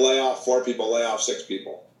 you're going to lay off 4 people, lay off 6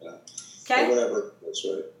 people, Okay. Or whatever. That's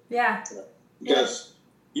right. Yeah. Because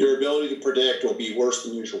your ability to predict will be worse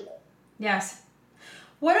than usual. Yes.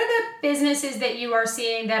 What are the businesses that you are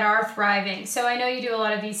seeing that are thriving? So I know you do a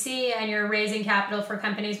lot of VC and you're raising capital for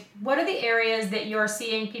companies. What are the areas that you're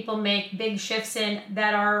seeing people make big shifts in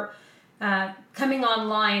that are coming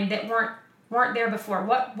online that weren't there before?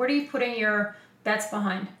 What are you putting your bets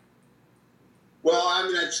behind? Well, I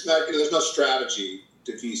mean, it's not, there's no strategy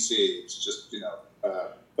to VC. It's just,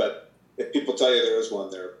 but if people tell you there is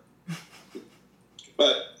one there.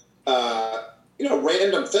 But,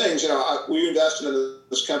 random things, we invested in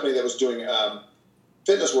this company that was doing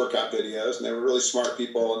fitness workout videos, and they were really smart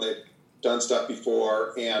people, and they'd done stuff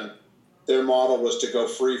before, and their model was to go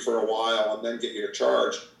free for a while and then get you to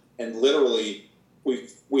charge. And literally,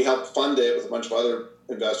 we helped fund it with a bunch of other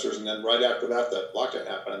investors, and then right after that, the lockdown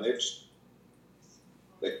happened, and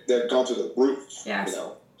they've gone through the roof. Yes.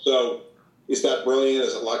 So is that brilliant?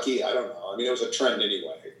 Is it lucky? I don't know. I mean, it was a trend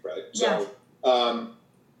anyway, right? Yeah. So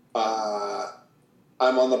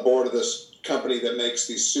I'm on the board of this company that makes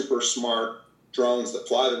these super smart drones that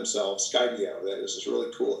fly themselves, Skydio. That is this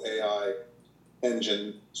really cool AI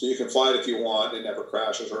engine. So you can fly it if you want. It never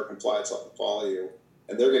crashes, or it can fly itself and follow you.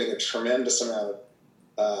 And they're getting a tremendous amount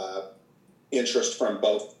of interest from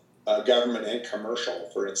both government and commercial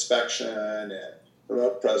for inspection and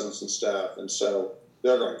remote presence and stuff. And so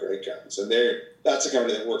they're going great guns. And that's a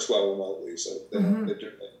company that works well remotely, so they don't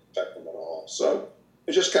affect them at all. So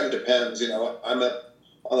it just kind of depends. I'm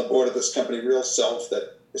on the board of this company, Real Self,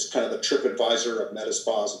 that is kind of the trip advisor of med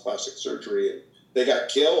spas and plastic surgery. And they got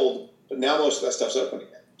killed, but now most of that stuff's open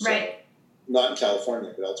again. So, right. Not in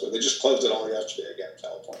California, but elsewhere. They just closed it all yesterday again in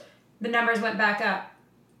California. The numbers went back up.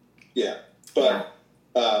 Yeah. But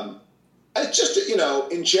it's just,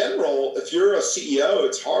 in general, if you're a CEO,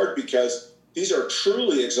 it's hard because these are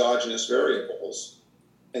truly exogenous variables,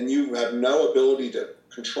 and you have no ability to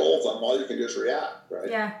control them. All you can do is react, right?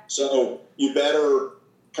 Yeah. So you better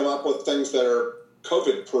come up with things that are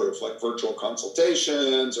COVID-proof, like virtual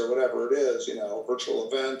consultations or whatever it is,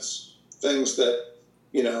 virtual events, things that,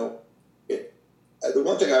 the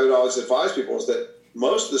one thing I would always advise people is that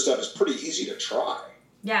most of the stuff is pretty easy to try.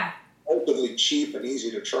 Yeah. Relatively cheap and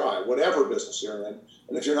easy to try, whatever business you're in.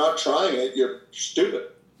 And if you're not trying it, you're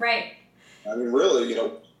stupid. Right. I mean, really,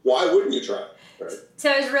 why wouldn't you try it? Right.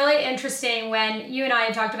 So it was really interesting when you and I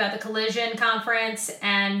had talked about the Collision conference,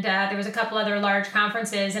 and there was a couple other large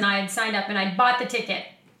conferences, and I had signed up and I bought the ticket.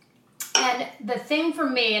 And the thing for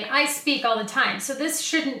me, and I speak all the time, so this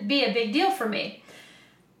shouldn't be a big deal for me.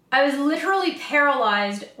 I was literally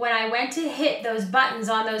paralyzed when I went to hit those buttons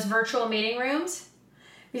on those virtual meeting rooms,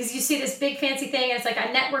 because you see this big fancy thing, and it's like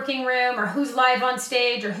a networking room, or who's live on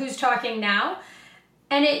stage, or who's talking now.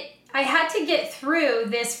 And I had to get through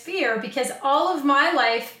this fear because all of my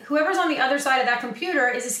life, whoever's on the other side of that computer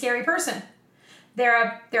is a scary person. They're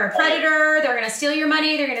a predator. They're going to steal your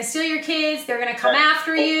money. They're going to steal your kids. They're going to come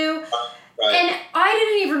after you. Right. And I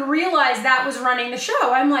didn't even realize that was running the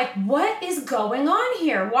show. I'm like, what is going on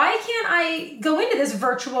here? Why can't I go into this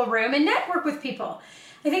virtual room and network with people?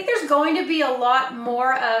 I think there's going to be a lot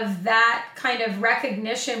more of that kind of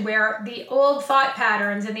recognition where the old thought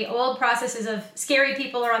patterns and the old processes of scary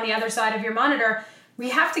people are on the other side of your monitor. We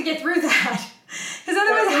have to get through that. Because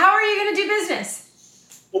otherwise, how are you going to do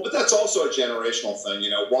business? Well, but that's also a generational thing.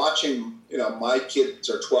 Watching, my kids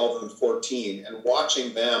are 12 and 14, and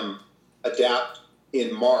watching them adapt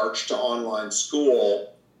in March to online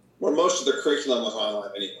school, where most of their curriculum was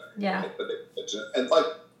online anyway. Yeah.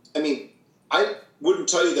 Right? I wouldn't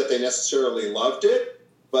tell you that they necessarily loved it,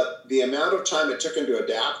 but the amount of time it took them to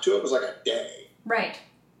adapt to it was like a day. Right.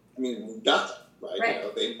 Nothing.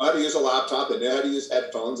 Right. They know how to use a laptop. They know how to use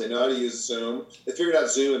headphones. They know how to use Zoom. They figured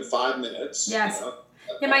out Zoom in 5 minutes. Yes.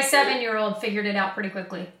 Yeah, my 7-year-old figured it out pretty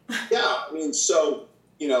quickly. Yeah. So,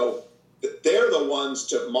 they're the ones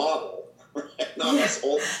to model. Right? Not us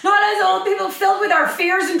old. Not us old people filled with our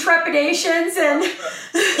fears and trepidations and.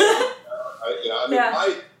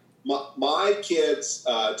 My kids,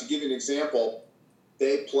 to give you an example,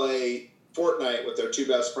 they play Fortnite with their two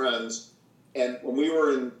best friends, and when we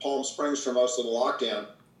were in Palm Springs for most of the lockdown,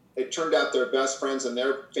 it turned out their best friends and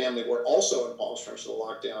their family were also in Palm Springs for the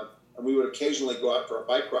lockdown, and we would occasionally go out for a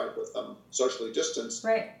bike ride with them, socially distanced.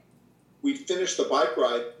 Right. We'd finish the bike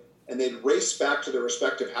ride, and they'd race back to their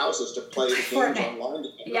respective houses to play the games Fortnite. Online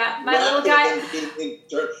together. Yeah, my little guy.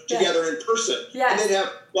 Together in person. Yes. And they'd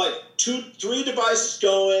have 2-3 devices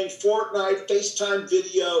going, Fortnite, FaceTime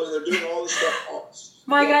video, and they're doing all this stuff.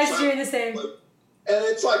 My guy's doing the same. And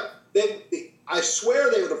it's like, I swear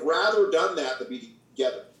they would have rather done that than be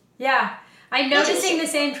together. Yeah. I'm noticing the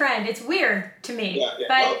same trend. It's weird to me.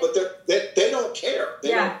 Yeah. But they don't care.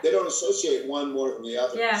 They don't associate one more than the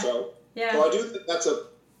other. Yeah. So I do think that's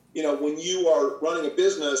when you are running a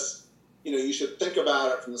business, you should think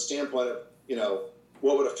about it from the standpoint of,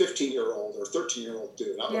 what would a 15-year-old or 13-year-old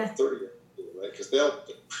do, not what a 30-year-old do, right? Because they'll,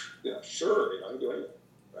 sure, I can do anything.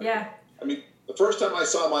 Right? Yeah. The first time I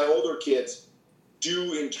saw my older kids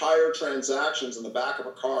do entire transactions in the back of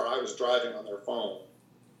a car I was driving on their phone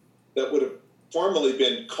that would have formerly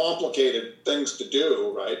been complicated things to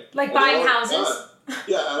do, right? Like buying houses.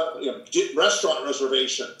 Restaurant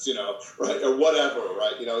reservations, right, or whatever,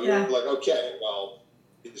 right? You're like, okay, well,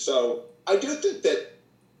 so I do think that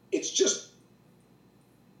it's just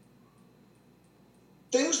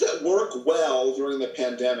things that work well during the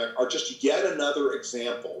pandemic are just yet another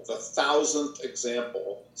example, the 1,000th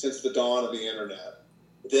example since the dawn of the internet,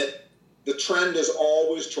 that the trend is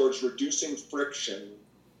always towards reducing friction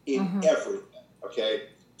in everything. Okay,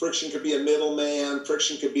 friction could be a middleman,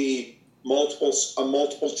 friction could be a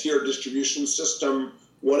multiple tier distribution system,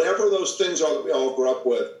 whatever those things are that we all grew up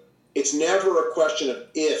with. It's never a question of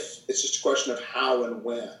if, it's just a question of how and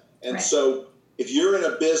when. And so if you're in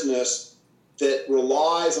a business that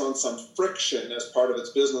relies on some friction as part of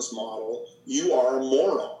its business model, you are a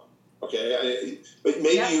moron. Okay, but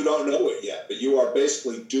maybe you don't know it yet, but you are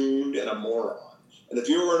basically doomed and a moron. And if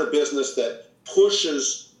you're in a business that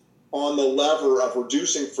pushes on the lever of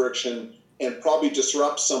reducing friction and probably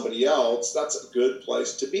disrupts somebody else, that's a good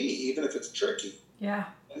place to be, even if it's tricky. Yeah.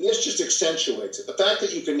 And this just accentuates it. The fact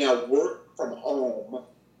that you can now work from home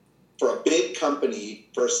for a big company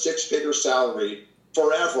for a 6-figure salary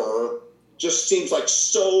forever just seems like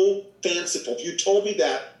so fanciful. If you told me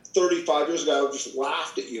that 35 years ago, I would have just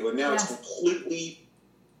laughed at you, and now it's completely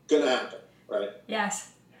going to happen, right?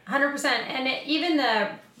 Yes, 100%. And even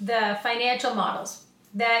the financial models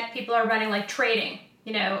that people are running, like trading,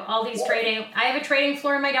 all these trading. I have a trading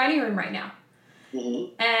floor in my dining room right now.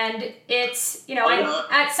 Mm-hmm. And it's,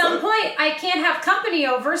 at some point I can't have company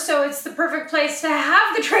over, so it's the perfect place to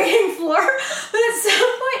have the trading floor. But at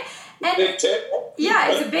some point, and big table. Yeah,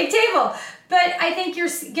 it's a big table. But I think you're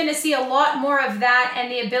going to see a lot more of that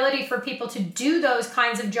and the ability for people to do those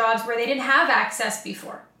kinds of jobs where they didn't have access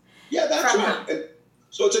before. Yeah, that's right. And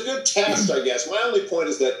so it's a good test, I guess. My only point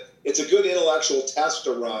is that it's a good intellectual test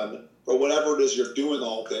to run for whatever it is you're doing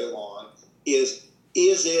all day long. Is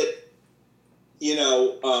it,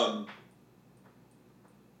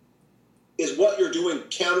 is what you're doing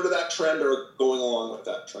counter to that trend or going along with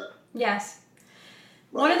that trend? Yes.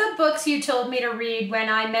 Right. One of the books you told me to read when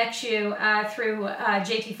I met you through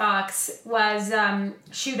JT Fox was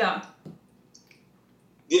Shoe Dog.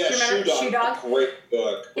 Yeah, Do you remember Shoe Dog? Great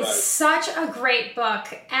book. It's right. such a great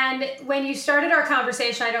book. And when you started our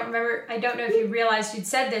conversation, I don't know if you realized you'd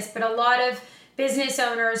said this, but a lot of business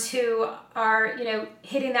owners who are,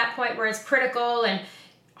 hitting that point where it's critical and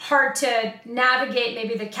hard to navigate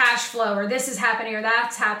maybe the cash flow, or this is happening or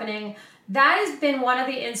that's happening. That has been one of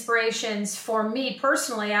the inspirations for me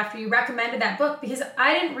personally after you recommended that book, because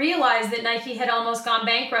I didn't realize that Nike had almost gone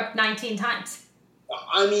bankrupt 19 times.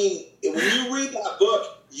 I mean, when you read that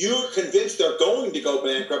book, you're convinced they're going to go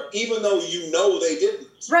bankrupt, even though you know they didn't.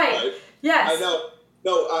 Right. Yes. I know.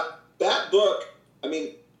 No, that book, I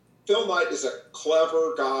mean, Phil Knight is a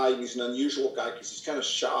clever guy. He's an unusual guy because he's kind of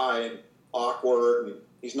shy and awkward, and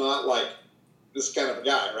he's not like this kind of a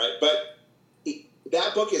guy, right? But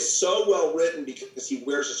that book is so well written because he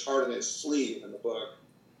wears his heart on his sleeve in the book.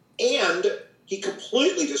 And he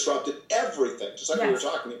completely disrupted everything, just like we were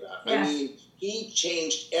talking about. Yes. I mean, he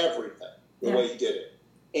changed everything the way he did it.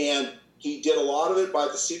 And he did a lot of it by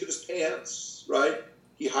the seat of his pants, right?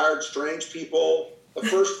 He hired strange people. The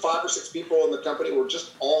first 5 or 6 people in the company were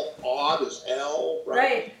just all odd as hell,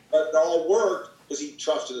 right? But it all worked because he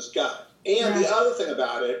trusted his gut. And the other thing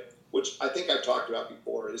about it, which I think I've talked about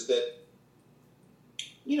before, is that,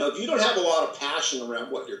 if you don't have a lot of passion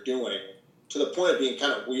around what you're doing, to the point of being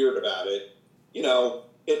kind of weird about it,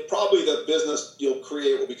 it probably the business you'll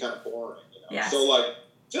create will be kind of boring. Yes. So like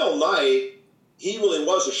Phil Knight, he really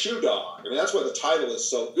was a shoe dog. I mean, that's why the title is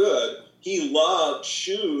so good. He loved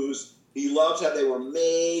shoes. He loved how they were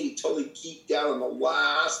made. He totally geeked out on the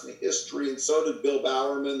last and the history, and so did Bill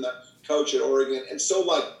Bowerman, the coach at Oregon. And so,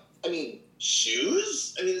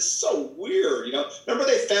 shoes? I mean, it's so weird, Remember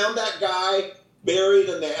they found that guy buried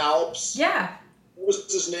in the Alps? Yeah. What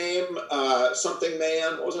was his name? Something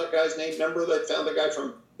Man. What was that guy's name? Remember they found the guy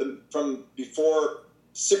from before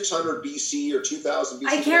 600 BC or 2000 BC?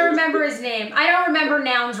 I can't remember his name. I don't remember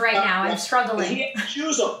nouns right now. I'm struggling. He had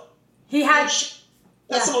shoes on. He had.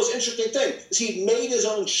 That's the most interesting thing, is he made his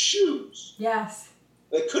own shoes. Yes.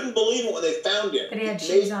 They couldn't believe it when they found him. That he had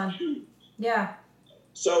shoes on. Yeah.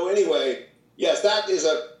 So anyway, yes, that is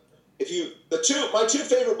my 2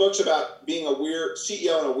 favorite books about being a weird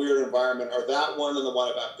CEO in a weird environment are that one and the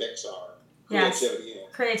one about Pixar. Creativity. Yes.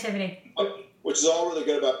 Creativity. Which is all really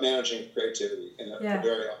good about managing creativity in a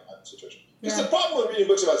very odd situation. Because the problem with reading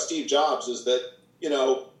books about Steve Jobs is that,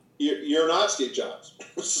 you're not Steve Jobs.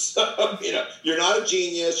 So, you're not a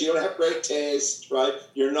genius. You don't have great taste, right?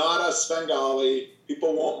 You're not a Svengali.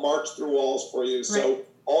 People won't march through walls for you. So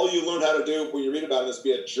all you learn how to do when you read about it is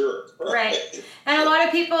be a jerk. Right. And a lot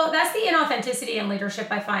of people, that's the inauthenticity in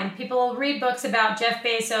leadership, I find. People will read books about Jeff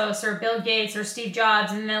Bezos or Bill Gates or Steve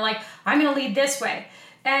Jobs, and they're like, I'm going to lead this way.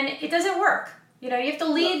 And it doesn't work. You have to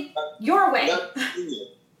lead your way.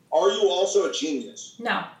 Are you also a genius?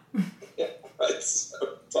 No. Yeah, right. So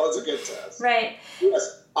it's always a good test. Right.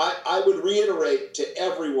 Yes. I would reiterate to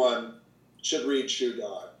everyone should read Shoe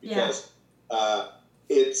Dog because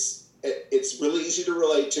it's really easy to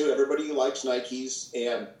relate to. Everybody likes Nikes,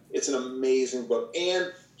 and it's an amazing book.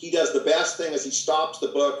 And he does the best thing is he stops the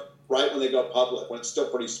book right when they go public, when it's still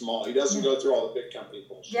pretty small. He doesn't go through all the big company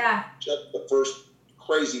bullshit. Yeah. Just the first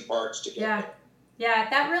crazy parts to get there. Yeah,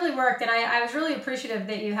 that really worked, and I was really appreciative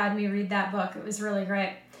that you had me read that book. It was really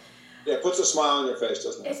great. Yeah, it puts a smile on your face,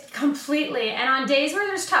 doesn't it? It's completely. And on days where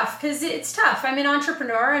there's tough, because it's tough. I'm an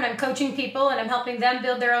entrepreneur, and I'm coaching people, and I'm helping them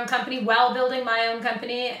build their own company while building my own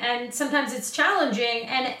company. And sometimes it's challenging.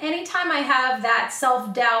 And anytime I have that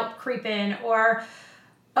self-doubt creep in or,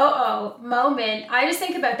 moment, I just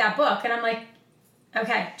think about that book. And I'm like,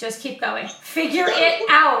 okay, just keep going. Figure it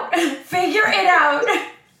out. Figure it out.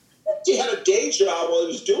 He had a day job while he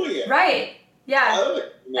was doing it. Right. Yeah.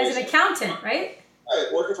 As an accountant, right? Right,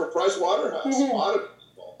 working for Price Waterhouse. A lot of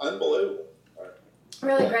people. Unbelievable. Right.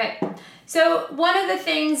 Really great. So one of the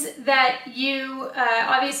things that you,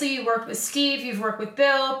 obviously you worked with Steve, you've worked with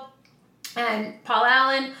Bill and Paul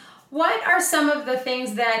Allen. What are some of the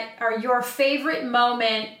things that are your favorite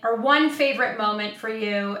moment or one favorite moment for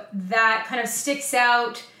you that kind of sticks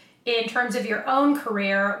out in terms of your own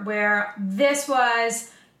career where this was,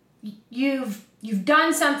 you've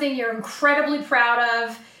done something you're incredibly proud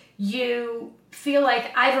of, you feel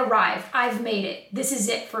like I've arrived, I've made it, this is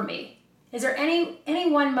it for me? Is there any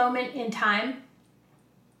one moment in time?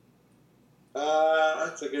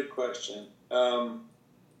 That's a good question.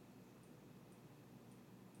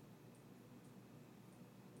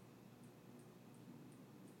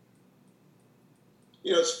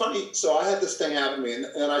 It's funny. So I had this thing happen to me,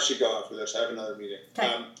 and I should go after this. I have another meeting.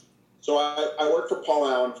 Okay. So I worked for Paul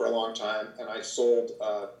Allen for a long time, and I sold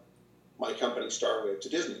my company Starwave to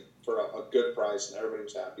Disney for a good price, and everybody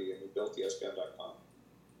was happy, and we built ESPN.com.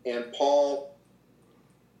 And Paul,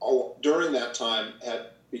 during that time, had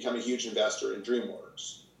become a huge investor in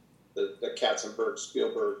DreamWorks, the Katzenberg,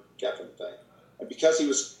 Spielberg, Geffen thing. And because he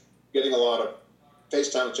was getting a lot of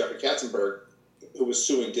FaceTime with Jeffrey Katzenberg, who was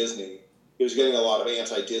suing Disney, he was getting a lot of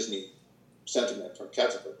anti-Disney sentiment from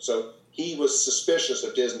Katzenberg. So he was suspicious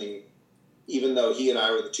of Disney, even though he and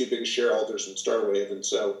I were the two biggest shareholders in Starwave. And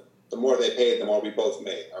so the more they paid, the more we both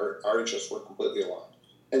made. Our interests were completely aligned.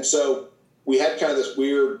 And so we had kind of this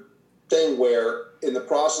weird thing where in the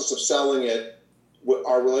process of selling it,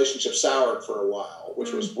 our relationship soured for a while,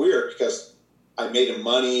 which was weird because I made him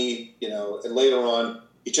money, and later on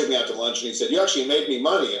he took me out to lunch and he said, "You actually made me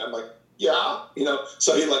money." And I'm like, "Yeah,"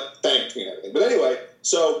 so he thanked me and everything. But anyway,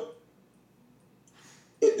 so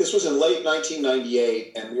this was in late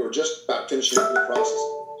 1998 and we were just about finishing up the process.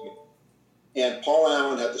 And Paul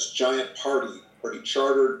Allen had this giant party where he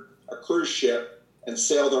chartered a cruise ship and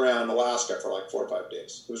sailed around Alaska for like 4 or 5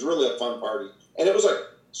 days. It was really a fun party. And it was like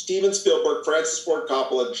Steven Spielberg, Francis Ford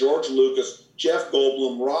Coppola, George Lucas, Jeff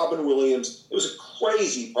Goldblum, Robin Williams. It was a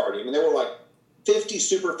crazy party. I mean, there were like 50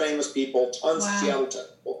 super famous people, tons of Seattle tech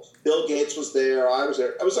people. Bill Gates was there. I was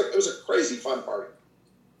there. It was a crazy fun party.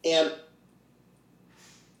 And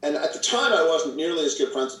at the time, I wasn't nearly as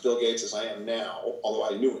good friends with Bill Gates as I am now,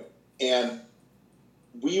 although I knew him. And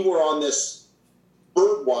we were on this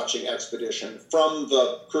bird watching expedition from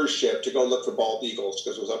the cruise ship to go look for bald eagles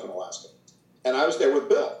because it was up in Alaska. And I was there with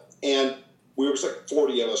Bill. And we were like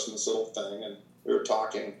 40 of us in this little thing, and we were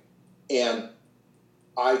talking. And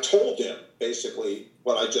I told him basically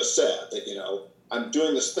what I just said, that, I'm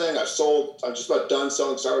doing this thing. I'm just about done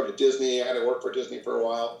selling Star Wars to Disney. I had to work for Disney for a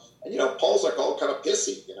while. And, Paul's like all kind of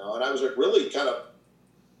pissy, and I was like really kind of,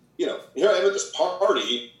 here I am at this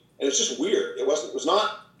party, and it's just weird. It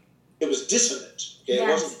was dissonant. Okay. Yes. It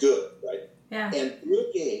wasn't good. Right. Yeah. And Bill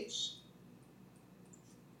Gates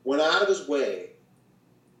went out of his way.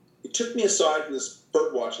 He took me aside from this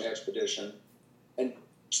bird watching expedition and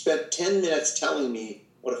spent 10 minutes telling me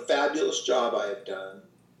what a fabulous job I had done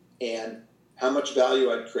and how much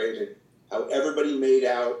value I'd created, how everybody made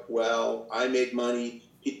out well. I made money.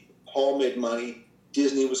 Paul made money.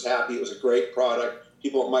 Disney was happy. It was a great product.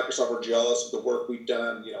 People at Microsoft were jealous of the work we'd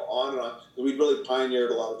done, on and on. We'd really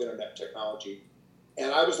pioneered a lot of internet technology.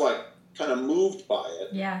 And I was like kind of moved by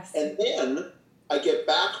it. Yes. And then I get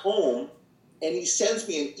back home and he sends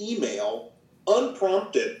me an email,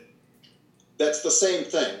 unprompted, that's the same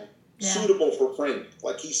thing, suitable for framing.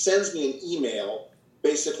 Like he sends me an email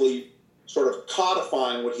basically sort of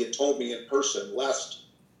codifying what he had told me in person, lest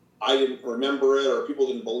I didn't remember it or people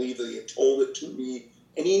didn't believe that he had told it to me.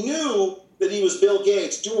 And he knew that he was Bill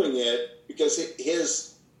Gates doing it because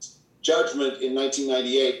his judgment in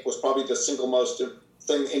 1998 was probably the single most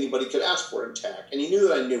thing anybody could ask for in tech. And he knew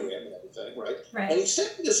that I knew him and everything, right? And he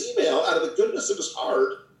sent me this email out of the goodness of his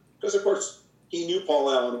heart because, of course, he knew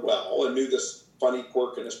Paul Allen well and knew this funny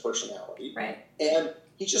quirk in his personality. Right. And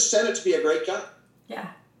he just sent it to be a great guy. Yeah.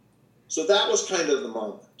 So that was kind of the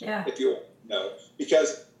moment, if you know,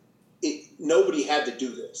 because nobody had to do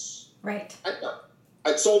this. Right.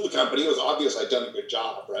 I'd sold the company. It was obvious I'd done a good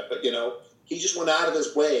job, right? But, he just went out of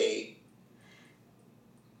his way.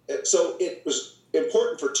 So it was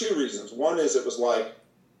important for two reasons. One is it was like,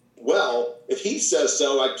 well, if he says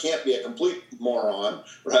so, I can't be a complete moron,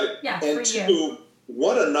 right? Yeah, and for two, you.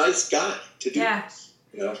 What a nice guy to do this.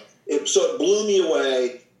 So it blew me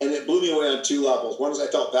away, and it blew me away on two levels. One is I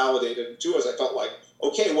felt validated, and two is I felt like,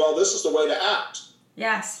 okay, well, this is the way to act.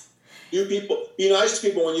 Yes. Be nice to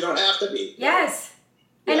people when you don't have to be. Yes.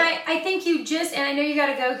 Yeah. And I think and I know you got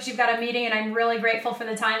to go because you've got a meeting, and I'm really grateful for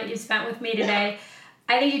the time that you spent with me today.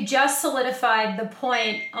 Yeah. I think you just solidified the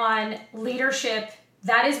point on leadership.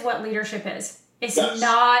 That is what leadership is. It's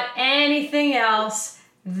not anything else.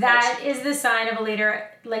 That is the sign of a leader,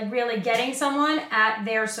 like really getting someone at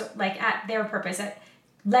their purpose, at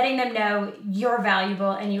letting them know you're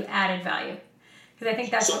valuable and you added value. Because I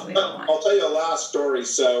think that's what we all want. I'll tell you a last story.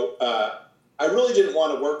 So I really didn't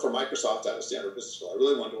want to work for Microsoft out of Stanford Business School. I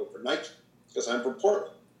really wanted to work for Nike because I'm from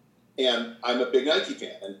Portland. And I'm a big Nike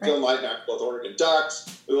fan. And Phil Knight and I both Oregon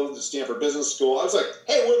Ducks. We went to Stanford Business School. I was like,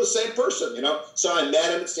 hey, we're the same person, So I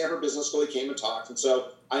met him at Stanford Business School. He came and talked. And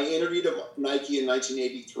so I interviewed at Nike in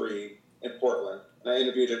 1983 in Portland. And I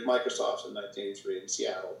interviewed at Microsoft in 1983 in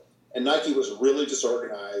Seattle. And Nike was really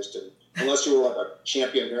disorganized. And unless you were like a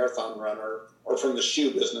champion marathon runner or from the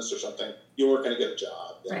shoe business or something, you weren't going to get a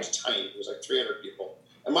job. It was tiny. It was like 300 people.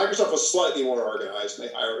 And Microsoft was slightly more organized, and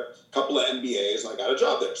they hired a couple of MBAs, and I got a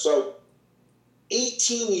job there. So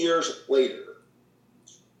 18 years later,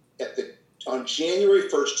 on January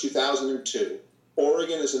 1st, 2002,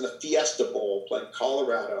 Oregon is in the Fiesta Bowl playing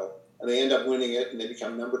Colorado, and they end up winning it, and they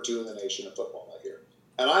become number 2 in the nation in football that year.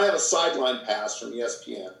 And I have a sideline pass from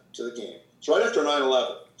ESPN to the game. It's right after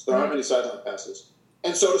 9/11, so there aren't many sideline passes.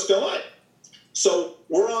 And so does Phil Knight. So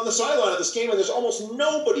we're on the sideline of this game, and there's almost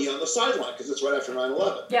nobody on the sideline because it's right after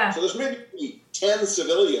 9/11. Yeah. So there's maybe 10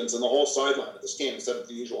 civilians in the whole sideline of this game instead of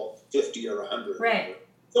the usual 50 or 100. Right.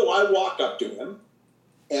 So I walk up to him,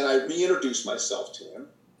 and I reintroduce myself to him,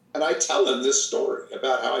 and I tell him this story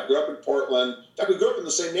about how I grew up in Portland. In fact, we grew up in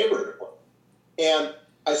the same neighborhood in Portland. And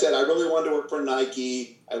I said, I really wanted to work for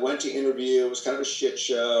Nike. I went to interview. It was kind of a shit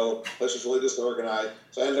show. It was just really disorganized.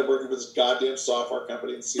 So I ended up working for this goddamn software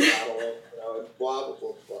company in Seattle, and blah, blah,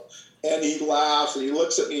 blah, blah. And he laughs, and he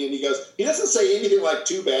looks at me, and he goes, he doesn't say anything like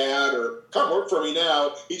too bad or come work for me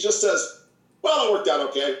now. He just says, well, it worked out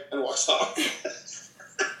okay, and walks off.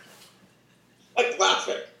 Like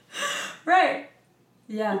laughing. Right.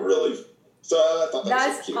 Yeah. Really. So I thought that's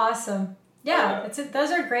was so cute. Awesome. Yeah,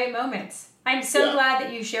 those are great moments. I'm so glad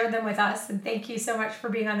that you shared them with us, and thank you so much for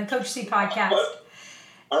being on the CoachC podcast.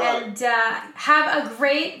 All right. And have a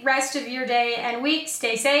great rest of your day and week.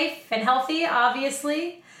 Stay safe and healthy,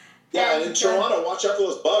 obviously. Yeah, and in Toronto, watch out for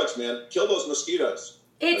those bugs, man. Kill those mosquitoes.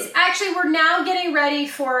 It's actually, we're now getting ready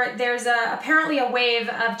for, there's apparently a wave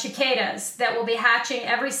of cicadas that will be hatching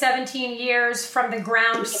every 17 years from the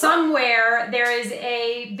ground. Somewhere there is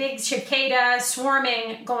a big cicada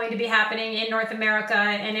swarming going to be happening in North America,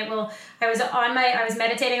 and it will, I was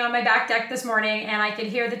meditating on my back deck this morning, and I could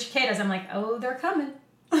hear the cicadas. I'm like, oh, they're coming.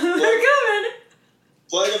 They're coming.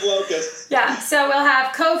 Plague of locusts. Yeah, so we'll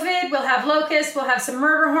have COVID, we'll have locusts, we'll have some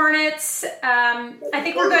murder hornets. I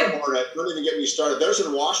think we're good. Hornet, don't even get me started. There's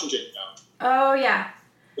in Washington now. Oh, yeah.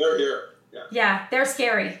 They're here. Yeah, they're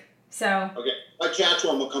scary. So. Okay, if I catch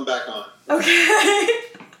one, we'll come back on. Okay.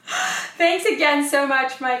 Thanks again so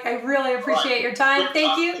much, Mike. I really appreciate your time.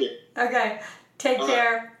 Thank you. Okay, take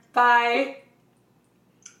care. Bye.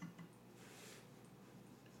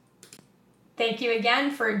 Thank you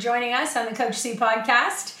again for joining us on the CoachC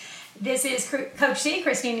podcast. This is Coach C,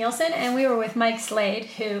 Christine Nielsen, and we were with Mike Slade,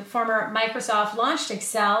 who former Microsoft launched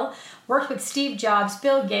Excel, worked with Steve Jobs,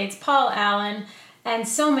 Bill Gates, Paul Allen, and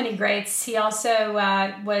so many greats. He also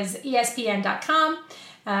was ESPN.com.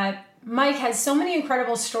 Mike has so many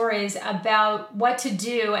incredible stories about what to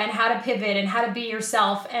do and how to pivot and how to be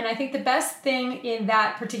yourself. And I think the best thing in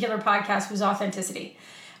that particular podcast was authenticity.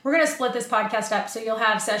 We're going to split this podcast up, so you'll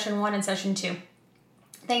have session 1 and session 2.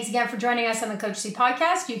 Thanks again for joining us on the CoachC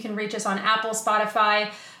podcast. You can reach us on Apple, Spotify,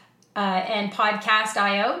 and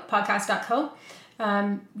Podcast.io, podcast.co.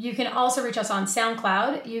 You can also reach us on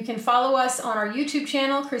SoundCloud. You can follow us on our YouTube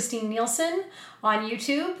channel, Christine Nielsen, on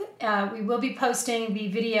YouTube. We will be posting the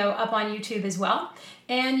video up on YouTube as well.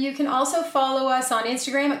 And you can also follow us on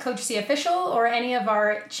Instagram at CoachC Official, or any of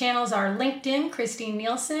our channels are LinkedIn, Christine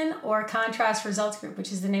Nielsen, or Contrast Results Group,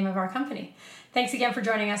 which is the name of our company. Thanks again for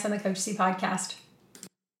joining us on the CoachC podcast.